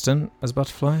consistent as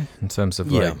Butterfly in terms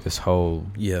of like this whole.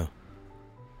 Yeah.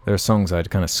 There are songs I'd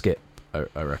kind of skip,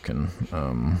 I reckon.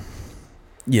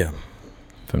 Yeah.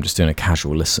 If I'm just doing a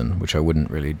casual listen, which I wouldn't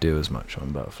really do as much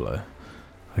on Butterfly,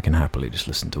 I can happily just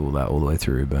listen to all that all the way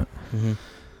through. But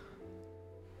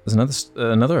there's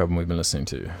another album we've been listening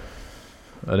to.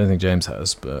 I don't think James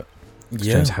has, but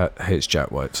James hates Jack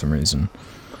White for some reason.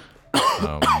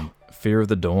 Fear of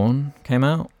the Dawn came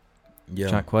out. Yeah.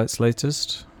 Jack White's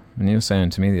latest. And you were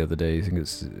saying to me the other day you think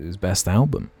it's his best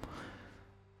album,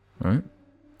 right?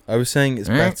 I was saying it's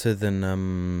better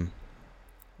than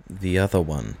the other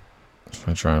one.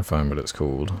 I'm trying to find what it's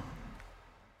called.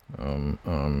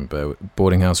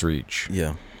 Boarding House Reach.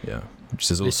 Yeah.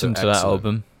 Which is also listen to excellent. that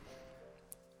album.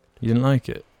 You didn't like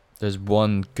it? There's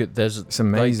one good. It's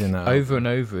amazing. Like, that over album. and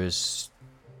over is.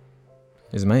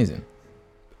 It's amazing.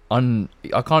 I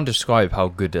can't describe how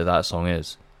good that song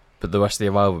is, but the rest of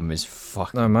the album is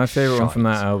fucking. No, my favorite one from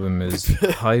shite. that album is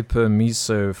Hyper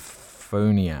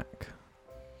Misophoniac.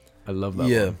 I love that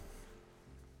one.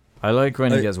 I like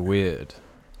when it gets weird.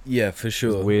 Yeah, for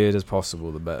sure. As weird as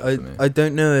possible, the better for me. I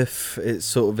don't know if it's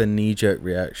sort of a knee-jerk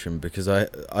reaction, because I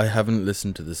haven't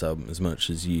listened to this album as much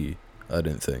as you, I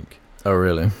don't think. Oh,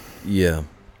 really? Yeah.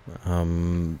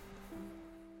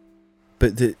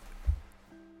 But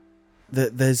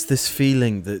there's this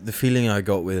feeling, the feeling I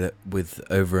got with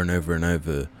Over and Over and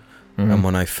Over, and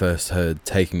when I first heard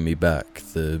Taking Me Back,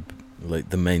 the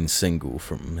main single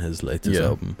from his latest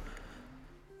album,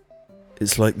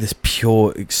 it's like this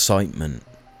pure excitement.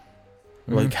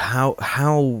 Like,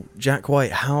 how Jack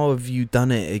White, how have you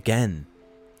done it again?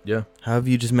 Yeah. How have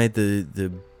you just made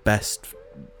the best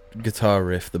guitar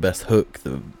riff, the best hook,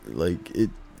 it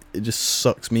just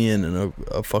sucks me in, and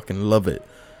I fucking love it.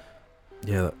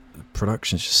 Yeah, the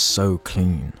production's just so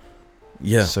clean.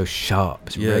 Yeah. So sharp.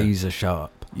 It's razor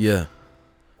sharp. Yeah.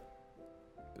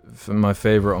 My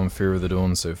favourite on Fear of the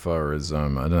Dawn so far is, I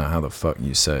don't know how the fuck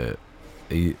you say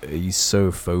it,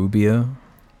 Aisophobia,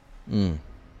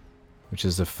 which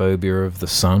is the phobia of the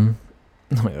sun.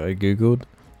 I googled.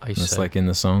 It's like in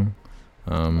the song.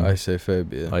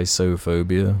 Isophobia.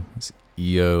 Isophobia. It's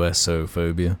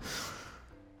EOSophobia.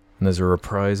 And there's a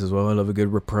reprise as well. I love a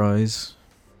good reprise.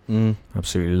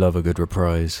 Absolutely love a good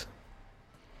reprise.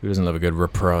 Who doesn't love a good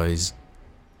reprise?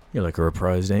 You like a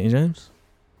reprise, don't you, James?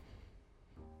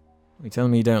 You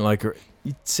telling me you don't like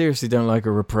you seriously don't like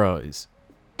a reprise?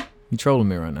 You trolling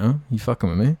me right now? You fucking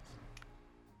with me?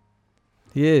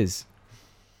 He is.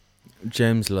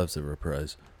 James loves a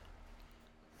reprise.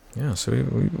 Yeah, so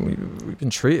we've been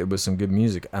treated with some good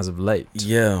music as of late.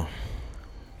 Yeah.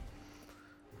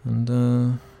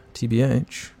 And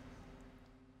TBH,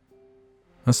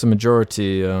 That's the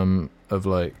majority of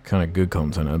like kind of good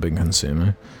content I've been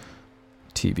consuming.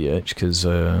 TBH, because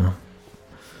otherwise,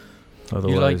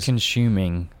 You like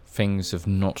consuming things of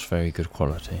not very good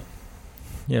quality.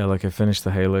 yeah, like I finished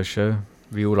the Halo show.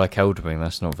 We all like Elden Ring.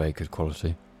 That's not very good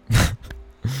quality.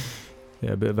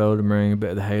 Yeah, a bit of Elden Ring, a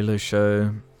bit of the Halo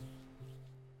show.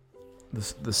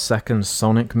 The second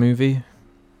Sonic movie,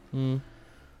 I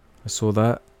saw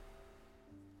that,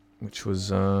 which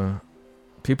was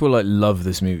people like love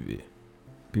this movie.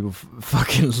 People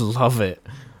fucking love it.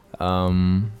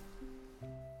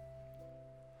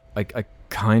 I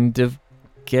kind of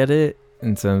get it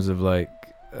in terms of like,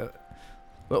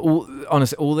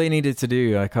 honestly, all they needed to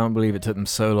do, I can't believe it took them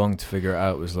so long to figure it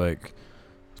out, was like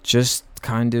just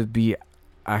kind of be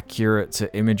accurate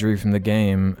to imagery from the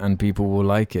game, and people will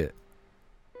like it.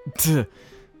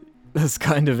 That's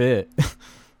kind of it.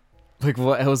 Like,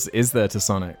 what else is there to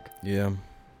Sonic? Yeah.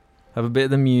 Have a bit of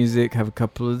the music, have a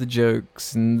couple of the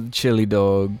jokes, and the chili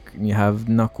dog, and you have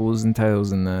Knuckles and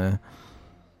Tails in there,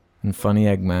 and funny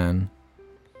Eggman.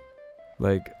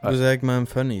 Like, Was Eggman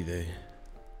funny though?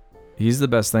 he's the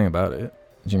best thing about it.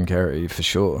 Jim Carrey, for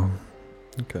sure.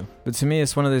 Okay. But to me,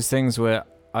 it's one of those things where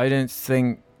I don't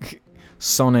think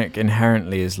Sonic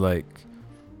inherently is like,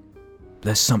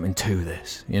 there's something to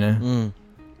this, you know?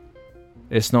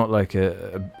 It's not like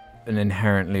an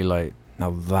inherently like,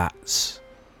 now that's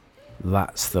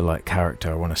the like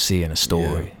character I want to see in a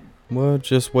story. Yeah. Well,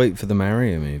 just wait for the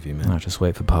Mario movie, man. No, just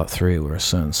wait for part 3 where a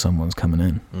certain someone's coming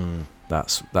in.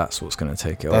 That's what's going to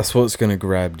take it off. That's what's going to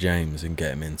grab James and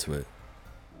get him into it.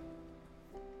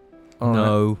 Oh,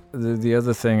 No. The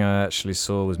other thing I actually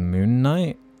saw was Moon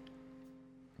Knight.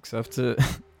 Because after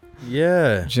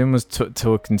Yeah. Jim was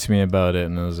talking to me about it,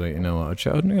 and I was like, you know what,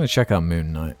 I'm going to check out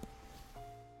Moon Knight.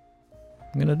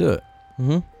 I'm going to do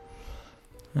it.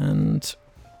 And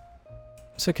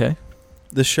it's okay.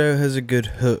 The show has a good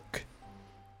hook.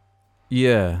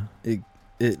 Yeah.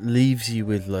 It leaves you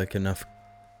with like enough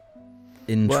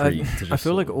intrigue. to just I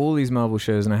feel sort like of- all these Marvel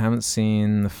shows, and I haven't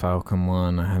seen the Falcon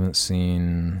one. I haven't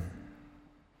seen.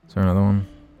 Is there another one?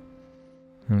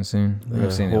 I haven't seen. I think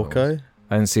I've seen the other Hawkeye. ones.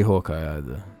 I didn't see Hawkeye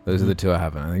either. Those are the two I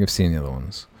haven't. I think I've seen the other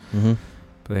ones. Mm-hmm.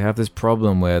 But they have this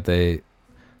problem where they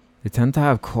tend to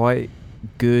have quite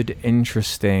good,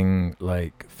 interesting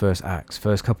like first acts,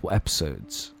 first couple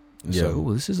episodes. Yeah.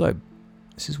 So, this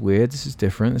is weird. This is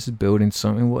different. This is building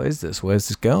something. What is this? Where's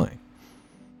this going?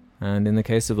 And in the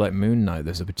case of like Moon Knight,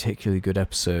 there's a particularly good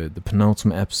episode. The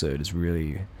penultimate episode is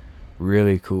really,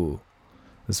 really cool,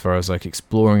 as far as like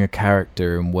exploring a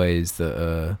character in ways that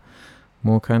are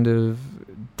more kind of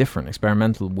different,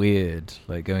 experimental, weird,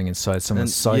 like going inside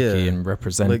someone's psyche and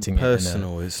representing like it.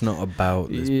 personal. It's not about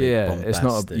this big It's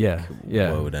not. bombastic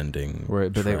Yeah. world-ending.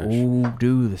 But they trash. all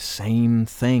do the same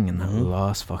thing in that Mhm.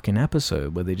 last fucking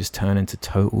episode, where they just turn into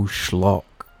total schlock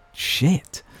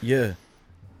shit. Yeah.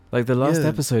 Like the last Yeah.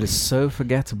 episode is so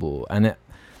forgettable, and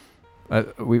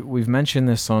we've mentioned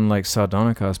this on like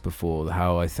Sardonicast before,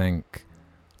 how I think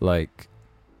like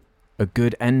a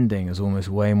good ending is almost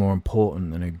way more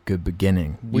important than a good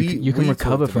beginning. You can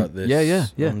recover talked from about this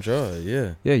yeah. on Jar,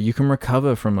 yeah. Yeah, you can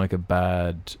recover from like a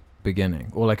bad beginning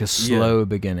or like a slow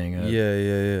beginning.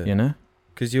 Yeah. You know,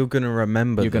 Because you're gonna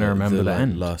remember. you're gonna remember the like,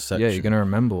 end. last section. Yeah, you're gonna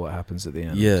remember what happens at the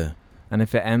end. Yeah. And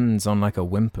if it ends on like a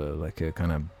whimper, like a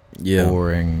kind of Yeah.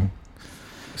 boring.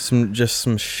 Some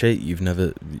shit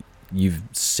you've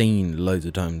seen loads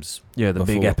of times. Yeah, the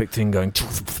big before. epic thing going.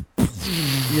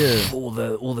 Yeah. All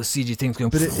the CG things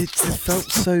going. But it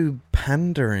felt so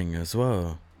pandering as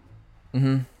well.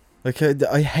 Mm-hmm. Like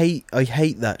I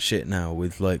hate that shit now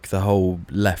with like the whole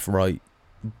left right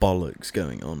bollocks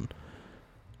going on.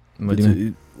 What do you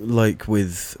mean? Like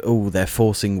with they're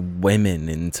forcing women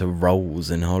into roles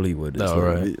in Hollywood. It's Oh,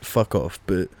 like, right. fuck off.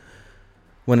 But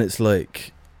when it's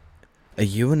like, are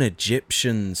you an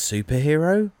Egyptian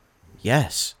superhero?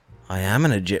 Yes, I am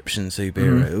an Egyptian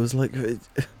superhero. Mhm. It was like, are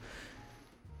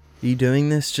you doing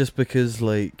this just because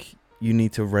like you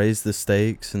need to raise the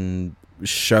stakes and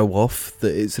show off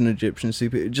that it's an Egyptian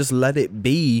superhero? Just let it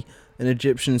be an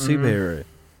Egyptian superhero.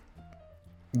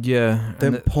 Yeah.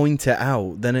 Don't point it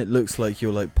out. Then it looks like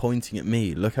you're like pointing at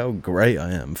me. Look how great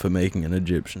I am for making an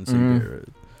Egyptian superhero.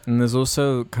 And there's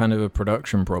also kind of a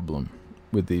production problem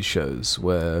with these shows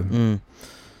where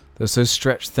they're so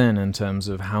stretched thin in terms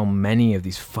of how many of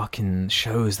these fucking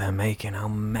shows they're making, how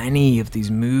many of these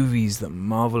movies that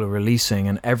Marvel are releasing,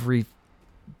 and I'd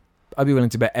be willing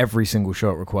to bet every single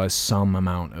shot requires some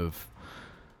amount of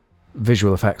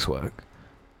visual effects work.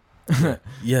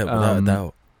 Yeah, without a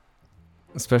doubt.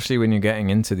 Especially when you're getting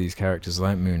into these characters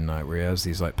like Moon Knight, where he has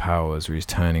these like powers, where he's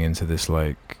turning into this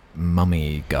like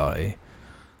mummy guy.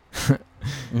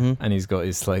 Mhm. and he's got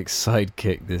his like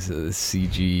sidekick, this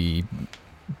CG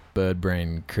bird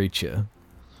brain creature.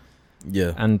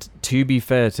 Yeah. And to be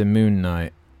fair to Moon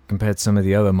Knight, compared to some of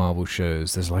the other Marvel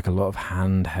shows, there's like a lot of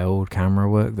handheld camera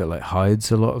work that like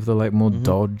hides a lot of the like more Mhm.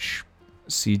 dodge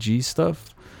CG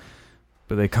stuff,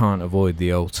 but they can't avoid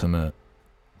the ultimate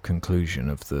conclusion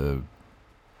of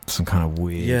some kind of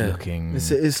weird looking.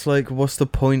 It's like, what's the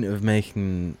point of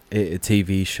making it a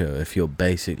TV show if you're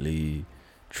basically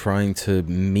trying to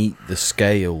meet the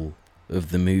scale of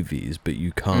the movies, but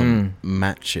you can't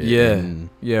match it?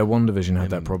 Yeah, WandaVision had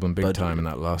that in problem big budget. time in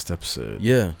that last episode.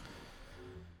 Yeah.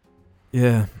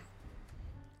 Yeah,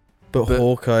 But But-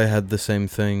 Hawkeye had the same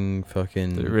thing.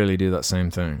 Fucking they really do that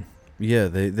same thing. yeah,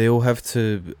 they all have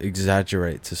to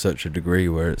exaggerate to such a degree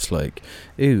where it's like,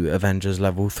 ooh, Avengers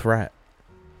level threat.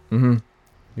 Mm-hmm.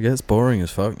 It gets boring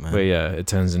as fuck, man. But yeah, it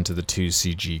turns into the two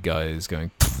CG guys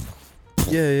going.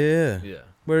 Yeah. Yeah.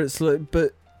 Where it's like,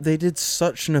 but they did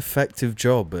such an effective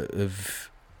job of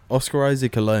Oscar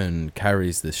Isaac alone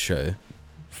carries this show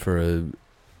for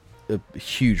a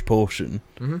huge portion,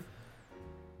 Mm-hmm.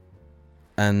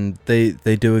 and they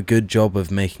do a good job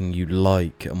of making you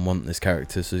like and want this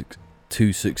character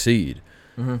to succeed.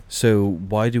 Mm-hmm. So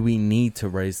why do we need to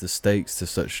raise the stakes to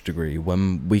such a degree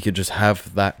when we could just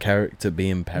have that character be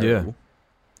in peril? Yeah.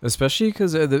 Especially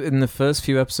because in the first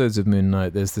few episodes of Moon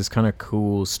Knight, there's this kind of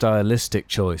cool stylistic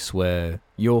choice where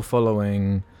you're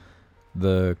following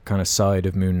the kind of side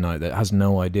of Moon Knight that has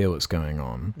no idea what's going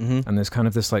on. Mm-hmm. And there's kind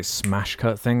of this like smash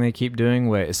cut thing they keep doing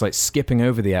where it's like skipping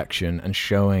over the action and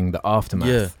showing the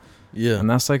aftermath. Yeah. And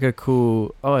that's like a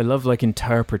cool... Oh, I love like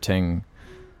interpreting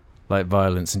like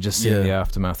violence and just seeing the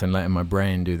aftermath and letting my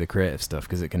brain do the creative stuff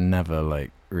because it can never like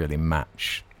really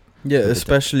match. Yeah, But it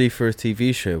especially for a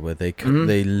TV show where they Mhm.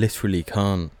 they literally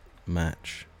can't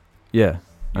match. Yeah.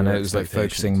 And your it was like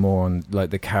focusing expectations. more on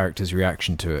like the character's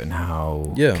reaction to it and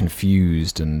how Yeah.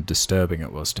 confused and disturbing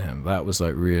it was to him. That was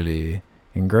like really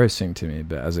engrossing to me,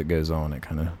 but as it goes on it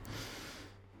kind of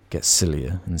gets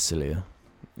sillier and sillier.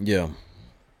 Yeah. What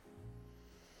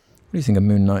do you think of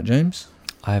Moon Knight, James?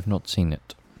 I have not seen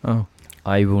it. Oh.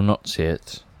 I will not see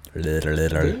it.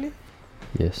 Literally.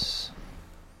 Yes.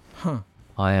 Huh.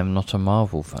 I am not a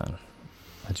Marvel fan.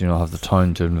 I do not have the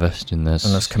time to invest in this.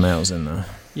 Unless Kamel's in there.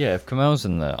 Yeah, if Kamel's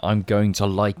in there, I'm going to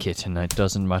like it, and it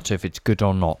doesn't matter if it's good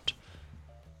or not.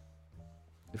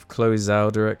 If Chloe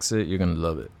Zhao directs it, you're going to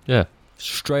love it. Yeah,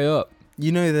 straight up.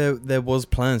 You know, there was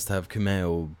plans to have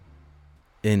Kumail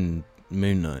in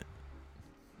Moon Knight.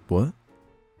 What?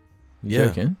 You Yeah.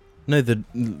 joking? No,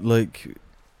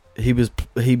 he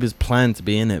was planned to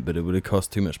be in it, but it would have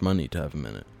cost too much money to have him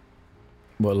in it.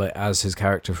 What, like as his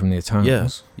character from the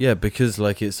Eternals? Yeah, because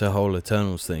like it's a whole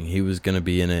Eternals thing. He was gonna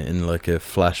be in it in like a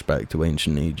flashback to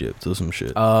ancient Egypt or some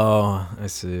shit. Oh, I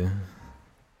see.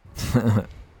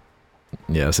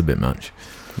 Yeah, it's a bit much.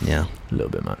 Yeah, A little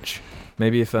bit much.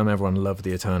 Maybe if everyone loved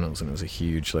the Eternals and it was a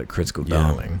huge, like, critical Yeah.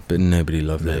 darling. but nobody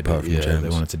loved it Maybe, apart from yeah, James. they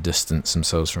wanted to distance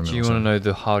themselves from it. Do you or want to something. know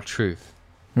the hard truth?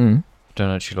 Hmm? I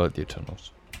don't actually like the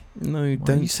Eternals. No, Why are you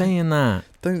don't saying that?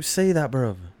 don't say that,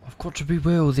 brother. I've got to be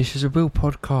real. This is a real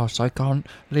podcast. I can't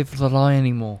live the lie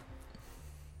anymore.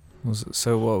 Was it,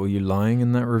 so what, were you lying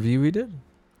in that review we did?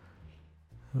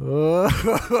 Good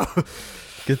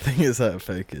thing it's out of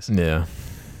focus. Yeah.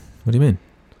 What do you mean?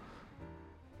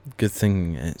 Good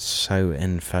thing it's so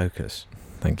in focus.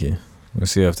 Thank you. We'll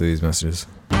see you after these messages.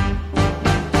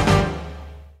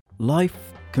 Life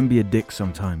can be a dick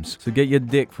sometimes, so get your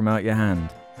dick from out your hand.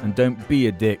 And don't be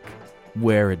a dick,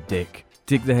 wear a dick.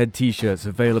 Dick the Head t-shirts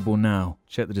available now.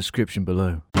 Check the description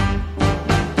below.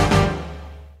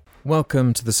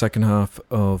 Welcome to the second half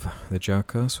of the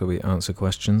Jarcast, where we answer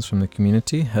questions from the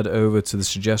community. Head over to the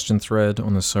suggestion thread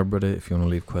on the subreddit if you want to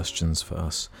leave questions for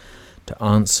us to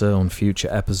answer on future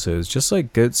episodes, just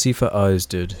like Goatsy for Eyes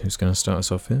did, who's going to start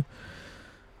us off here.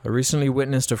 I recently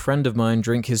witnessed a friend of mine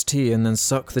drink his tea and then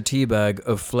suck the tea bag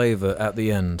of flavour at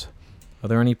the end. Are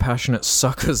there any passionate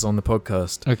suckers on the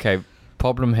podcast? Okay,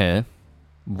 problem here.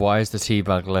 Why is the tea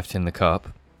bag left in the cup?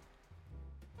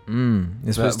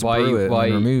 You're supposed to why- brew it why-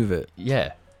 and remove it.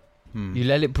 Yeah. Hmm. You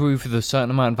let it brew for the certain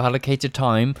amount of allocated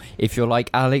time. If you're like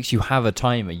Alex, you have a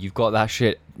timer. You've got that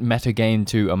shit metagame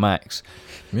to a max.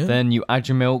 Yeah. Then you add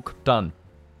your milk, done.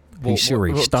 Hey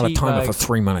Siri, start a tea timer bag for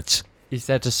 3 minutes. is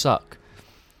there to suck.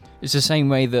 It's the same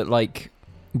way that like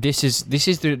this is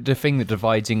the thing that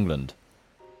divides England.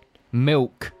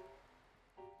 Milk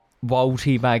while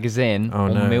tea bag is in, Oh, or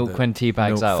no, milk the when tea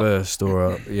bag's Milk out. first,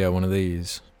 or one of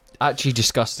these. Actually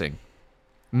disgusting.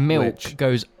 Milk Which?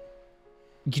 goes.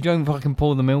 You don't fucking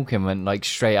pour the milk in when like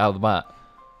straight out of the bat.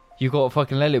 You got to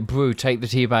fucking let it brew, take the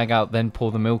tea bag out, then pour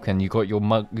the milk in. You got your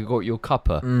mug, you got your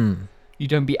cuppa. You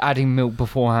don't be adding milk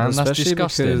beforehand. That's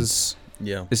disgusting. Because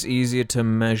it's easier to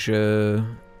measure,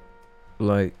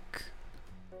 like,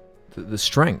 the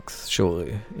strength,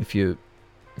 surely, if you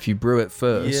brew it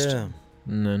first. Yeah.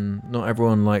 And then not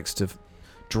everyone likes to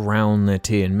drown their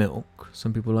tea in milk.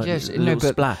 Some people like a little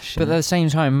splash. But at the same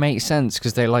time, it makes sense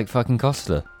because they like fucking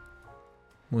Costa.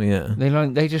 Well, yeah.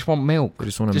 They just want milk. They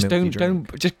just want a milky drink.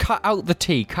 Don't just cut out the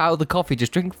tea, cut out the coffee.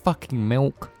 Just drink fucking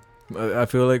milk. I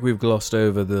feel like we've glossed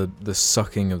over the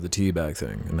sucking of the tea bag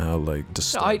thing and how like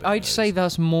disturbing. I'd say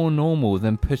that's more normal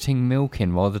than putting milk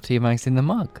in while the tea bag's in the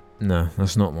mug. No,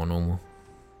 that's not more normal.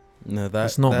 No,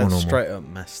 that's not more normal. Straight up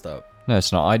messed up. No,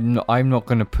 it's not. I'm not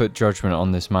going to put judgment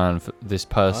on this man, this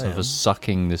person for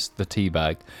sucking the tea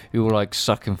bag. You all like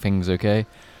sucking things, okay?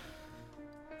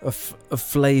 A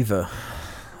flavour.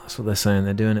 That's what they're saying.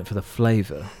 They're doing it for the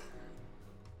flavour.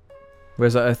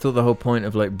 Whereas I thought the whole point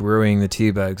of like brewing the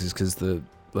tea bags is because the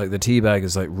tea bag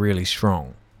is like really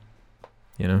strong.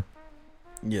 You know?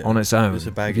 Yeah. On its own. It's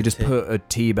a bag if you of just tea. put a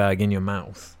tea bag in your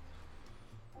mouth,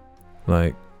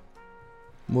 like,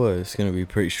 well, it's going to be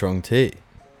pretty strong tea.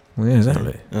 well, yeah,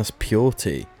 exactly. That's pure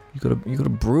tea. You gotta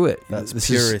brew it. That's This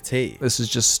pure is- tea. This is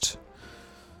just,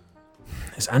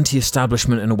 it's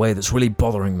anti-establishment in a way that's really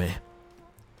bothering me.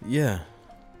 Yeah.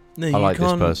 No, I like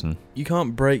this person. You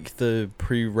can't break the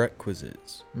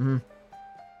prerequisites.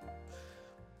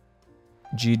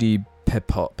 GD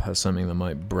Pep Hop has something that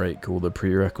might break all the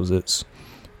prerequisites.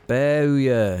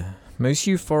 Booyah. Most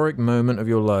euphoric moment of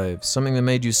your lives. Something that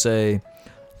made you say,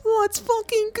 let's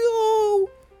fucking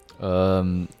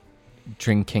go.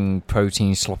 Drinking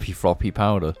protein sloppy floppy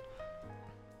powder.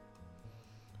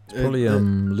 Probably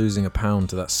losing a pound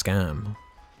to that scam.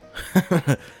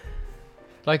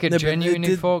 Like a No, but genuine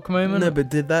euphoric moment? No, but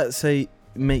did that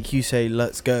make you say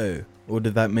let's go, or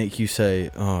did that make you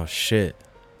say, oh shit,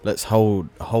 let's hold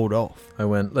off? I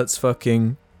went, let's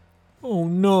fucking, oh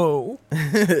no.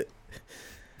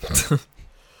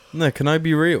 No, can I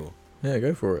be real? Yeah,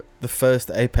 go for it. The first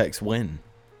Apex win.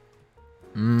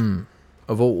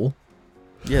 Of all.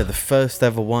 Yeah, the first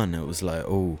ever one. It was like,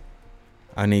 oh,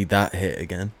 I need that hit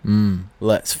again.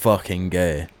 Let's fucking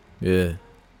go. Yeah.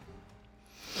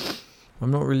 I'm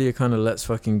not really a kind of let's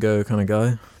fucking go kind of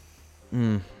guy.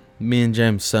 Me and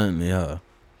James certainly are.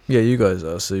 Yeah, you guys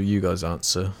are, so you guys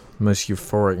answer. Most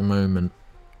euphoric moment.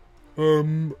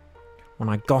 When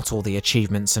I got all the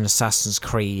achievements in Assassin's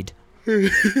Creed. When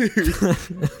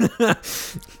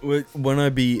I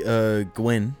beat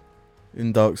Gwen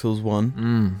in Dark Souls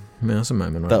 1. Yeah, that's a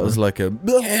moment, right? That was like a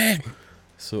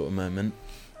sort of moment.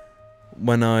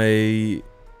 When I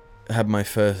had my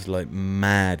first like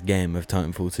mad game of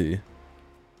Titanfall 2.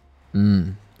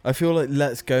 I feel like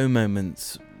let's go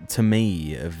moments to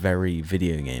me are very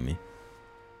video gamey.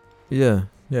 Yeah,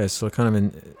 so kind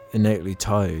of innately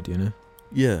tired, you know?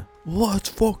 Yeah. Let's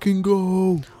fucking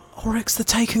go. Oryx the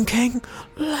Taken King,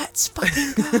 let's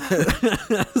fucking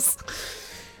go.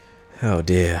 Oh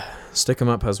dear. Stick 'em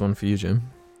Up has one for you, Jim.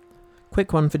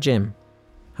 Quick one for Jim.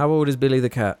 How old is Billy the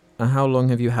cat, and how long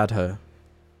have you had her?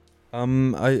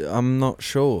 I'm not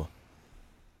sure.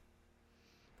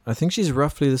 I think she's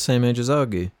roughly the same age as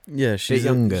Argy. Yeah, she's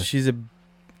younger. She's a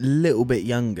little bit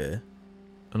younger.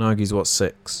 And Argy's what,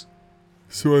 6?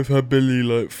 So I've had Billy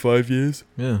like 5 years.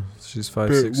 Yeah, she's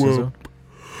 5-6 years old.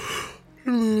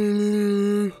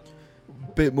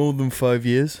 Bit more than 5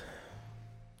 years.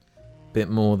 Bit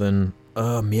more than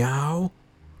meow.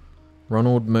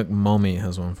 Ronald McMommy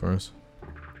has one for us.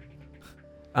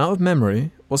 Out of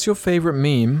memory, what's your favourite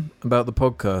meme about the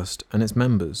podcast and its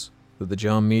members that the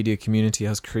Jar Media community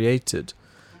has created?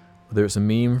 Whether it's a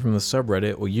meme from the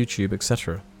subreddit or YouTube,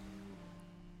 etc.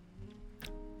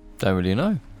 Don't really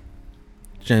know.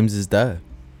 James is there.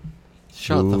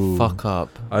 Shut the fuck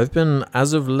up. I've been,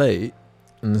 as of late,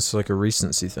 and this is like a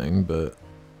recency thing, but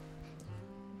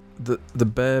the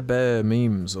bear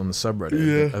memes on the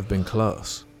subreddit have been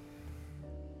class.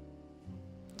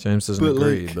 James doesn't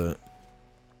agree, but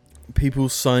people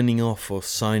signing off or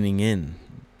signing in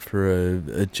for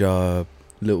a jar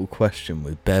little question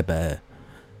with bear.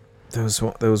 There was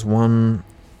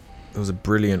a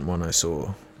brilliant one I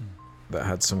saw that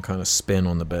had some kind of spin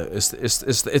on the bear. It's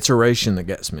the iteration that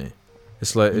gets me.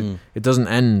 It's like it doesn't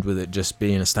end with it just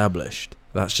being established.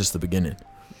 That's just the beginning.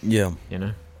 Yeah. You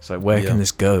know? It's like, where can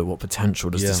this go? What potential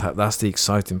does this have? That's the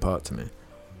exciting part to me.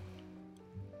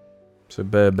 So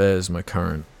Bear is my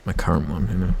current one,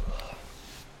 you know?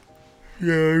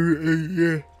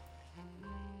 Yeah.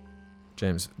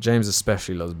 James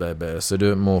especially loves Bear, so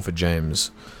do it more for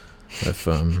James if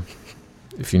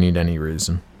you need any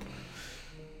reason.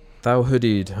 Thou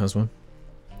Hoodied has one.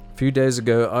 A few days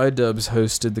ago, iDubbbz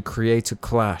hosted the Creator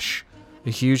Clash,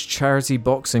 a huge charity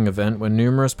boxing event where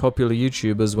numerous popular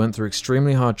YouTubers went through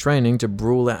extremely hard training to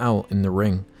brawl it out in the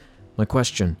ring. My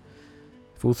question: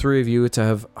 if all three of you were to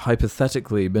have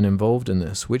hypothetically been involved in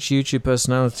this, which YouTube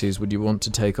personalities would you want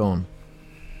to take on?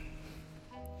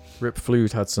 Rip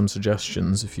Flute had some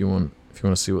suggestions if you want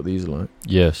to see what these are like.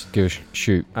 Yes, go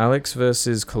shoot. Alex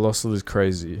versus Colossal is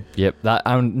crazy. Yep, that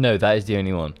no, that is the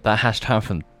only one. That has to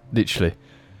happen, literally.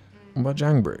 What about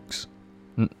Jangbricks?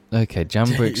 Okay,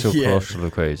 Jangbricks or Yeah. Colossal are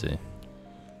crazy.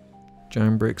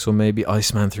 Jangbricks or maybe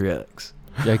Iceman 3X.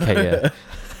 Okay,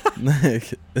 yeah.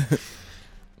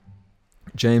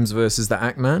 James versus the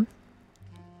Ackman.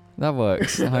 That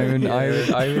works. I would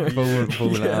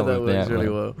pull Yeah, out that with the works really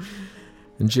Ackman. well.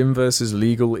 And Jim versus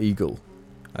Legal Eagle.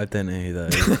 I don't know who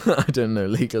that is. I don't know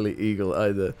Legally Eagle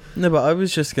either. No, but I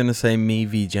was just gonna say me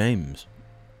v James.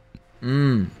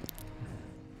 Yeah,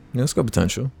 it's got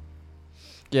potential.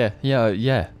 Yeah.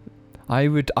 I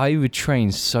would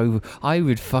train so... I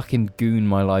would fucking goon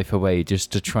my life away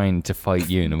just to train to fight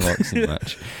you in a boxing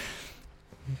match.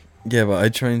 Yeah, but I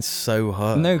trained so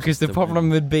hard. No, because the to problem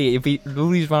win. would be if all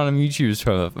these random YouTubers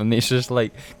turn up and it's just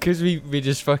like... Because we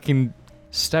just fucking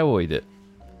steroid it.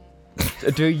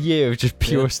 Do a year of just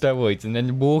pure steroids and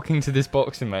then walk into this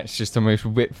boxing match just the most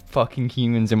whipped fucking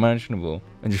humans imaginable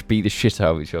and just beat the shit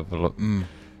out of each other. Like,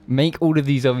 make all of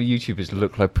these other YouTubers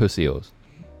look like pussy holes.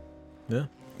 Yeah.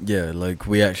 Yeah, like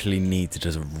we actually need to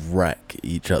just wreck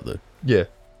each other. Yeah.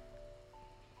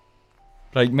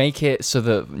 Like, make it so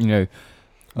that, you know,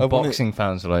 I want boxing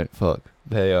fans are like, fuck,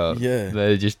 they're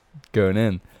just going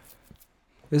in.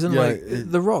 Isn't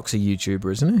The Rock's a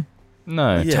YouTuber, isn't he?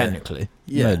 No. Yeah. Technically.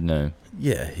 Yeah. No.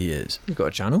 Yeah, he is. You've got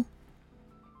a channel.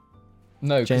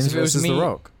 No, James if it was versus me, The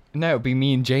Rock. No, it'd be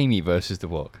me and Jamie versus The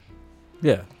Rock.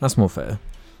 Yeah, that's more fair.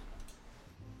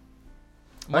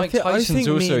 Mike I Tyson's think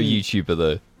also a me and- YouTuber,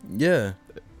 though. Yeah.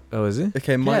 Oh, is he?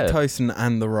 Okay, Mike Yeah. Tyson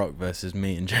and The Rock versus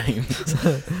me and James.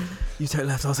 You take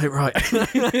left, I'll take right. Yeah,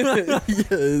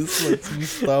 it's like some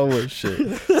Star Wars shit.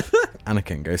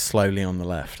 Anakin goes slowly on the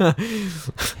left.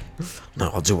 No,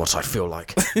 I'll do what I feel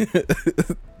like.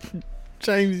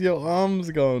 James, your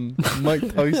arm's gone. Mike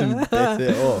Tyson bit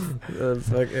it off.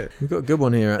 We've got a good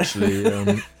one here, actually.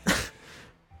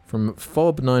 From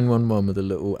Fob911 with a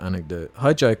little anecdote.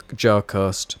 Hi,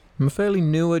 Jarcast. I'm a fairly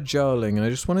newer Jarling, and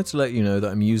I just wanted to let you know that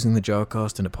I'm using the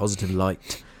Jarcast in a positive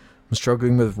light. I'm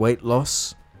struggling with weight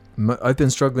loss. I've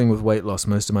been struggling with weight loss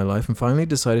most of my life and finally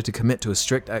decided to commit to a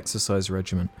strict exercise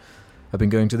regimen. I've been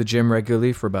going to the gym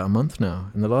regularly for about a month now.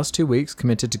 In the last 2 weeks,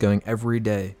 committed to going every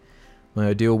day. My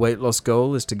ideal weight loss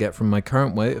goal is to get from my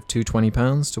current weight of 220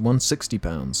 pounds to 160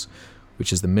 pounds,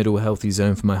 which is the middle healthy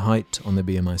zone for my height on the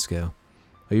BMI scale.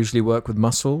 I usually work with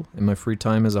muscle in my free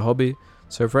time as a hobby,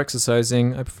 so for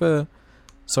exercising, I prefer...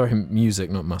 Sorry, music,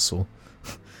 not muscle.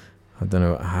 I don't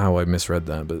know how I misread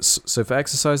that, but so for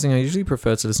exercising, I usually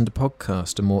prefer to listen to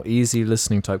podcasts, a more easy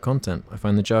listening type content. I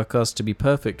find the Jarcast to be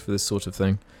perfect for this sort of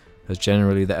thing, as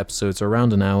generally the episodes are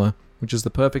around an hour, which is the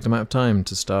perfect amount of time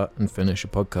to start and finish a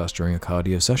podcast during a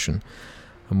cardio session.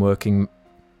 I'm working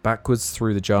backwards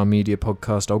through the Jar Media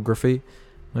podcastography.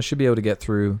 I should be able to get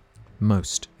through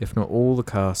most, if not all, the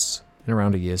casts in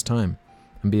around a year's time,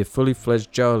 and be a fully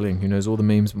fledged Jarling who knows all the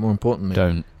memes, but more importantly,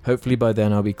 Don't. hopefully by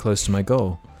then I'll be close to my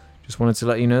goal. Just wanted to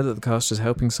let you know that the cast is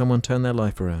helping someone turn their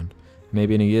life around.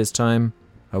 Maybe in a year's time,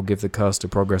 I'll give the cast a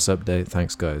progress update.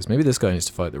 Thanks, guys. Maybe this guy needs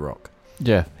to fight The Rock.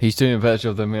 Yeah, he's doing a better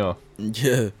job than me are.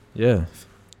 Yeah. Yeah.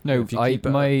 No, If you keep it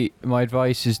my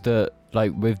advice is that,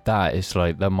 like, with that, it's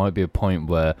like there might be a point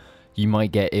where you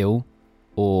might get ill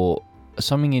or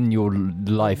something in your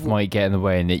life might get in the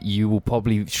way and that you will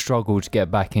probably struggle to get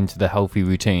back into the healthy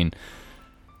routine.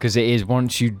 Because it is,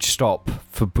 once you stop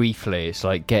for briefly, it's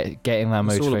like getting that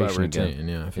It's all about motivation again. routine,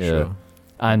 yeah, for Yeah. sure.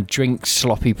 And drink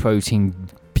sloppy protein,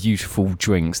 beautiful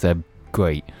drinks. They're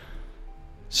great.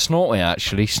 Snort it,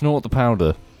 actually. Snort the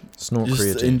powder. Snort Just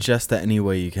creatine. ingest it any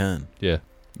way you can. Yeah.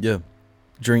 Yeah.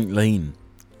 Drink lean.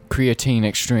 Creatine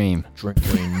extreme. Drink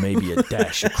lean, maybe a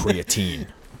dash of creatine.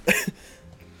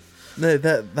 No,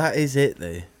 that is it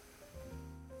though.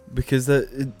 Because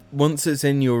once it's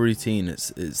in your routine,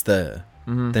 it's there.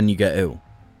 Mm-hmm. Then you get ill.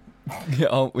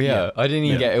 Yeah. I didn't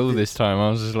even get ill this time. I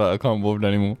was just like, I can't bother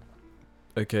anymore.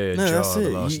 Okay, a No, jar that's the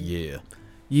it. last year.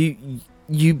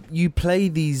 You play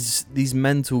these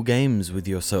mental games with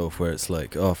yourself where it's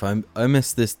like, oh, if I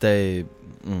miss this day,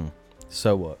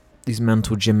 so what? These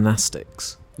mental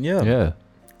gymnastics. Yeah. Yeah.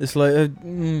 It's like,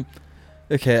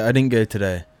 okay, I didn't go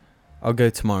today. I'll go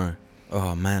tomorrow.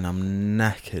 Oh man, I'm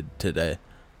knackered today.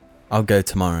 I'll go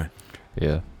tomorrow.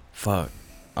 Yeah. Fuck.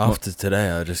 after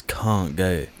today, I just can't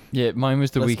go. Yeah, mine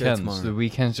was the Let's go weekends. tomorrow. The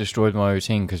weekends destroyed my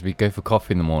routine because we go for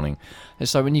coffee in the morning.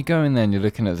 It's like when you go in there and you're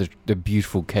looking at the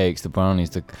beautiful cakes, the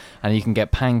brownies, and you can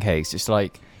get pancakes. It's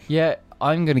like, yeah,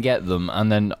 I'm going to get them,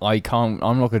 and then I'm not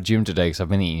going to gym today because I've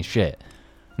been eating shit.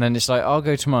 And then it's like, I'll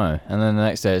go tomorrow. And then the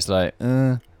next day it's like,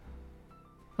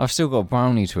 I've still got a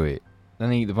brownie to eat. Then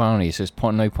I eat the brownie, so it's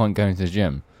no point going to the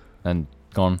gym. And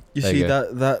gone. You There see, you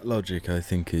go. that logic, I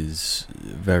think, is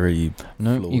very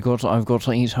No, flawed. I've got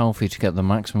to eat healthy to get the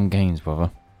maximum gains,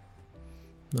 brother.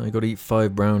 No, you got to eat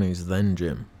 5 brownies, then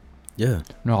gym. Yeah,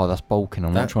 No, that's bulking.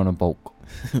 I'm not That- trying to bulk.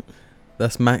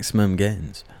 that's maximum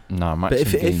gains. No, But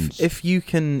maximum gains. if you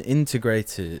can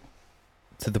integrate it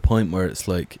to the point where it's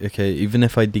like, okay, even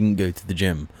if I didn't go to the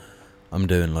gym, I'm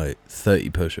doing like 30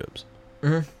 push-ups.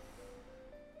 Mm-hmm.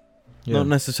 Yeah. Not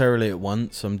necessarily at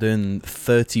once. I'm doing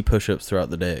 30 push-ups throughout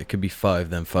the day. It could be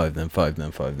 5, then 5, then 5, then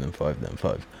 5, then 5, then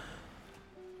 5.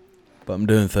 But I'm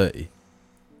doing 30.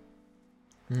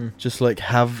 Mhm. Just like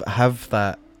have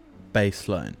that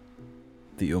baseline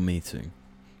that you're meeting.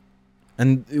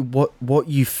 And what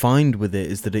you find with it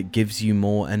is that it gives you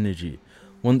more energy.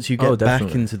 Once you get back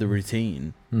definitely. into the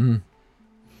routine Mm-hmm.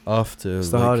 after It's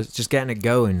the like, hardest. Just getting it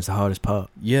going is the hardest part.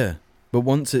 Yeah. But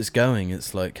once it's going,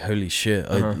 it's like, holy shit.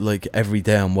 Uh-huh. Like every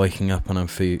day I'm waking up and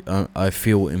I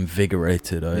feel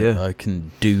invigorated. I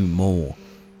can do more.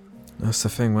 That's the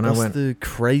thing. When That's I went, the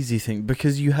crazy thing.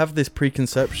 Because you have this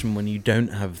preconception when you don't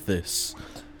have this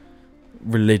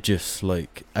religious,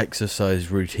 like,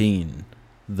 exercise routine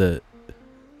that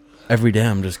every day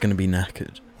I'm just going to be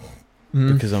knackered.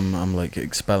 Because I'm like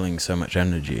expelling so much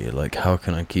energy. Like, how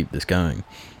can I keep this going?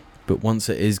 But once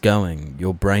it is going,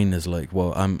 your brain is like,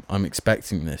 well, I'm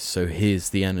expecting this, so here's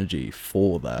the energy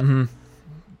for that. Mm-hmm.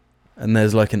 And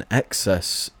there's like an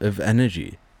excess of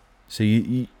energy, so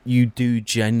you do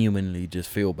genuinely just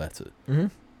feel better. Mm-hmm.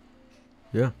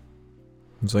 Yeah.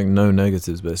 It's like no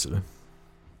negatives, basically.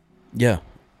 Yeah,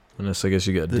 Unless I guess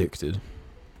you get The- addicted.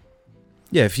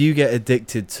 yeah. If you get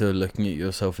addicted to looking at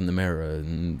yourself in the mirror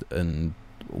and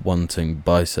wanting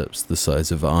biceps the size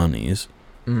of Arnie's,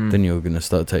 then you're gonna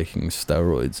start taking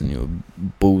steroids and your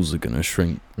balls are gonna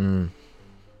shrink.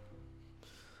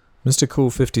 Mr. Cool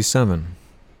 57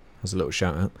 has a little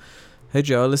shout out. Hey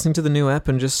Jar, listening to the new app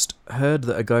and just heard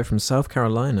that a guy from South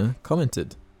Carolina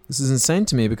commented. This is insane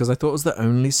to me because I thought it was the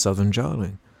only southern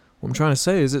jarling. What I'm trying to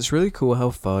say is it's really cool how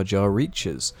far Jar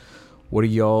reaches. What are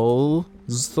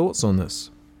y'all's thoughts on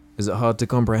this? Is it hard to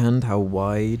comprehend how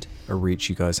wide a reach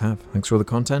you guys have? Thanks for all the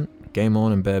content. Game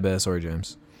on and bear. Sorry,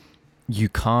 James. You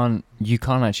can't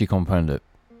actually comprehend it.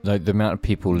 Like the amount of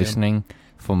people listening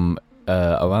from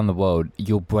around the world,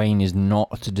 your brain is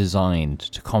not designed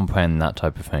to comprehend that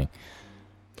type of thing.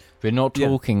 We're not Yeah.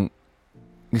 talking.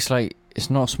 It's like it's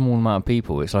not a small amount of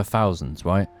people. It's like thousands,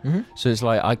 right? Mm-hmm. So it's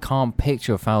like I can't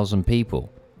picture 1,000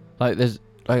 people. Like there's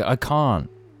like I can't.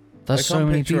 There's so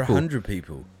many people. 100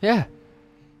 people. Yeah.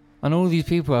 And all these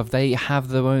people have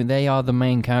their own, they are the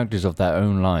main characters of their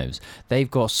own lives. They've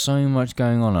got so much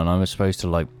going on and I'm supposed to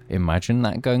like imagine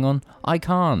that going on. I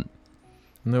can't.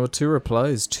 And there were 2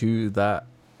 replies to that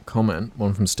comment.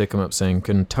 One from Stick 'em Up saying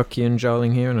Kentuckian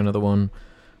jarling here, and another one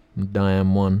from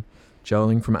Diam1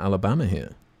 jarling from Alabama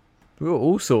here. We got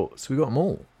all sorts. We got them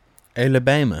all.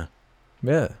 Alabama.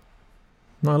 Yeah.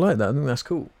 No, I like that. I think that's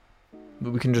cool.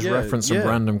 But we can just Yeah, reference some yeah.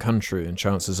 random country, and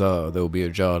chances are there will be a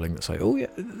jarling that's like, oh yeah,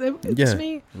 it's Yeah.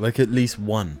 me. Like at least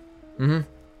one. Mm-hmm.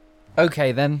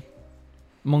 Okay then.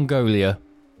 Mongolia.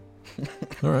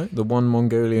 All right, the one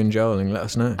Mongolian jarling. Let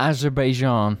us know.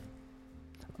 Azerbaijan.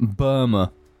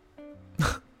 Burma.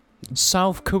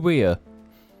 South Korea.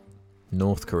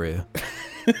 North Korea.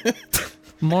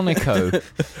 Monaco.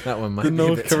 That one might The be a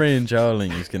North bit- Korean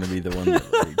jarling is going to be the one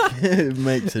that like,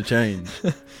 makes a change.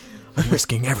 I'm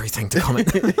risking everything to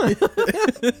comment.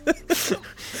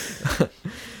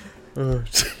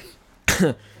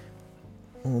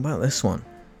 What about this one?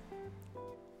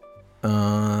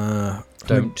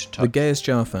 Don't The touch. gayest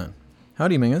jar fan.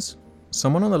 Howdy, Mingers.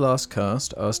 Someone on the last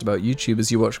cast asked about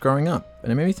YouTubers you watched growing up,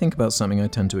 and it made me think about something I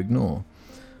tend to ignore.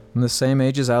 I'm the same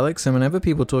age as Alex, and whenever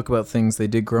people talk about things they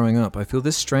did growing up, I feel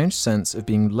this strange sense of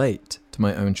being late to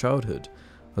my own childhood.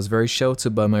 I was very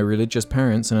sheltered by my religious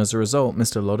parents, and as a result,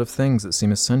 missed a lot of things that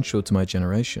seem essential to my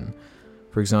generation.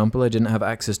 For example, I didn't have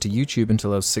access to YouTube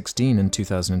until I was 16 in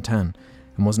 2010,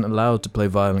 and wasn't allowed to play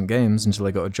violent games until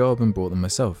I got a job and bought them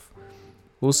myself.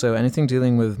 Also, anything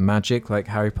dealing with magic like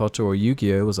Harry Potter or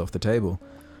Yu-Gi-Oh! Was off the table.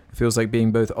 It feels like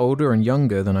being both older and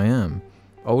younger than I am.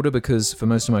 Older because for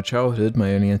most of my childhood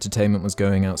my only entertainment was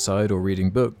going outside or reading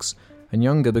books, and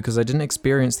younger because I didn't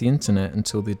experience the internet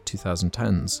until the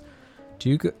 2010s. Do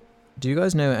Do you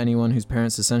guys know anyone whose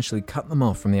parents essentially cut them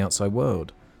off from the outside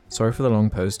world? Sorry for the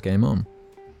long post, game on.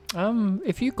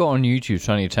 If you got on YouTube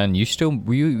 2010, you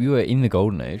were in the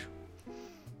golden age.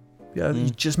 Yeah, you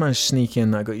just managed to sneak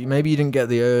in that. Maybe you didn't get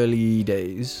the early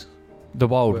days. The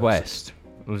Wild West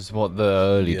was what the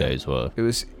early days were. It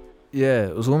was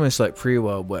almost like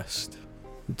pre-Wild West.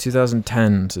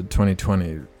 2010 to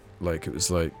 2020, like it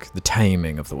was like the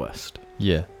taming of the West.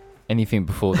 Yeah. Anything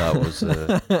before that was...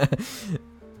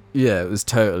 Yeah, it was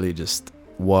totally just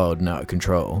wild and out of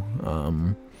control.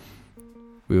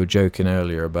 We were joking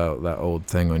earlier about that old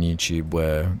thing on YouTube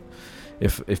where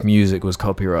if music was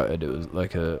copyrighted, it was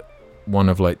like one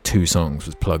of like 2 songs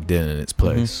was plugged in its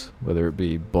place, whether it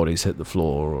be Bodies Hit the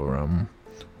Floor or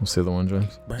what's the other one,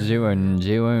 James?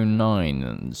 009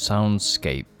 and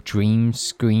Soundscape. Dream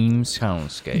Scream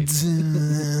Soundscape.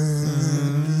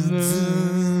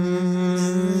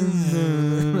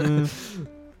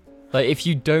 Like if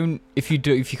you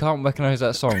can't recognize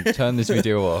that song, turn this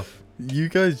video off. You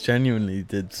guys genuinely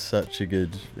did such a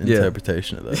good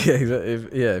interpretation of that.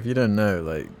 Yeah, if you don't know,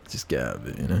 like, just get out of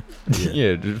it, you know?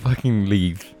 Yeah, just fucking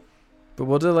leave. But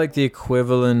what do, like, the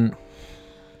equivalent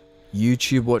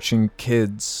YouTube watching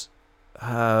kids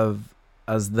have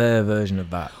as their version of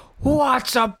that?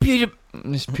 What's up, Peter?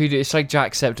 It's like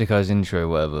Jacksepticeye's intro, or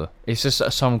whatever. It's just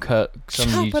some YouTube.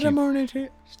 Top of the morning,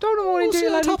 Start the morning,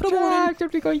 top of the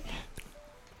morning.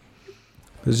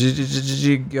 Did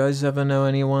you guys ever know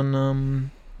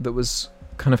anyone that was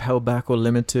kind of held back or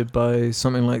limited by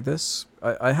something like this?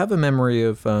 I have a memory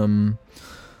of in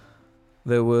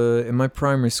my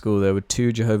primary school there were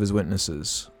 2 Jehovah's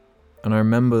Witnesses, and I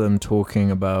remember them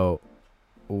talking about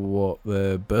what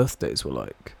their birthdays were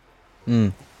like.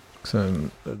 So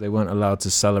they weren't allowed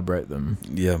to celebrate them.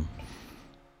 Yeah.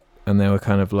 And they were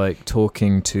kind of like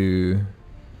talking to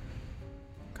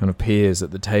kind of peers at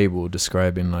the table,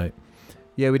 describing like,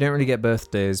 yeah, we don't really get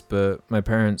birthdays, but my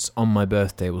parents on my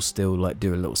birthday will still like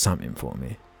do a little something for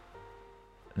me.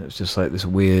 And it was just like this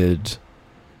weird,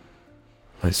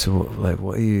 like, so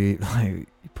what are you, like, you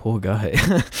poor guy.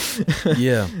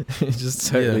 Yeah. Just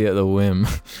totally at the whim.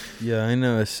 Yeah, I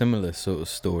know a similar sort of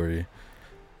story.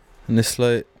 And it's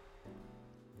like,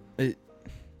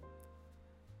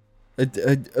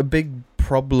 a big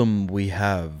problem we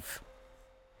have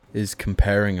is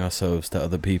comparing ourselves to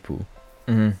other people.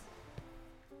 Mm-hmm.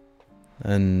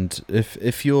 And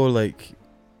if you're like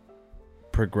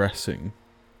progressing,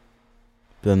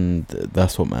 then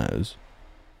that's what matters.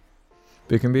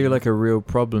 But it can be like a real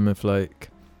problem if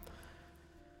like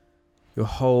your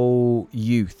whole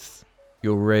youth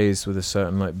you're raised with a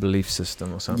certain like belief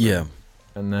system or something. Yeah.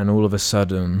 And then all of a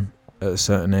sudden at a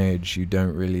certain age you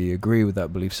don't really agree with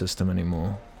that belief system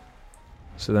anymore.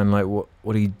 So then like what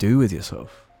do you do with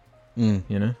yourself? You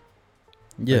know?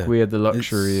 Yeah. Like we had the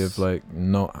luxury of like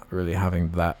not really having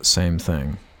that same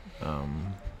thing.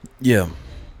 Yeah.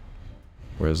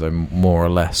 Whereas I more or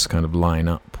less kind of line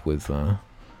up with a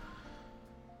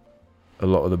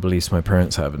lot of the beliefs my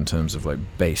parents have in terms of like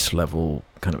base level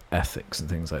kind of ethics and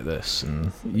things like this,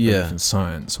 and and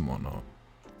science and whatnot.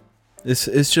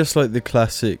 It's just like the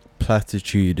classic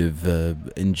platitude of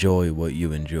enjoy what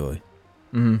you enjoy.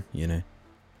 Mm-hmm. You know,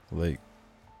 like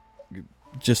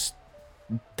just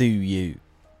do you.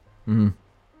 Mm-hmm.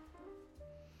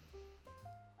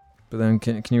 But then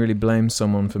can you really blame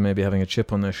someone for maybe having a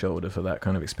chip on their shoulder for that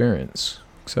kind of experience?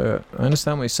 So I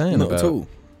understand what you're saying. Not at all.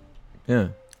 Yeah.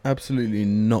 Absolutely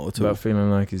not at all. About feeling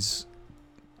like he's...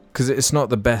 Because it's not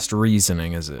the best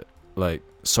reasoning, is it? Like,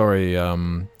 sorry,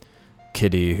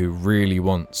 kiddie who really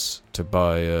wants to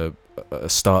buy a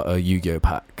starter Yu-Gi-Oh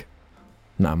pack.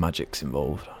 Nah, magic's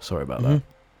involved. Sorry about that.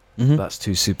 Mm-hmm. That's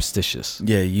too superstitious.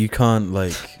 Yeah, you can't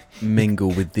like mingle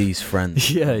with these friends.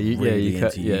 You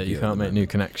can't make new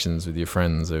connections with your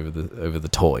friends over the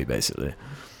toy, basically.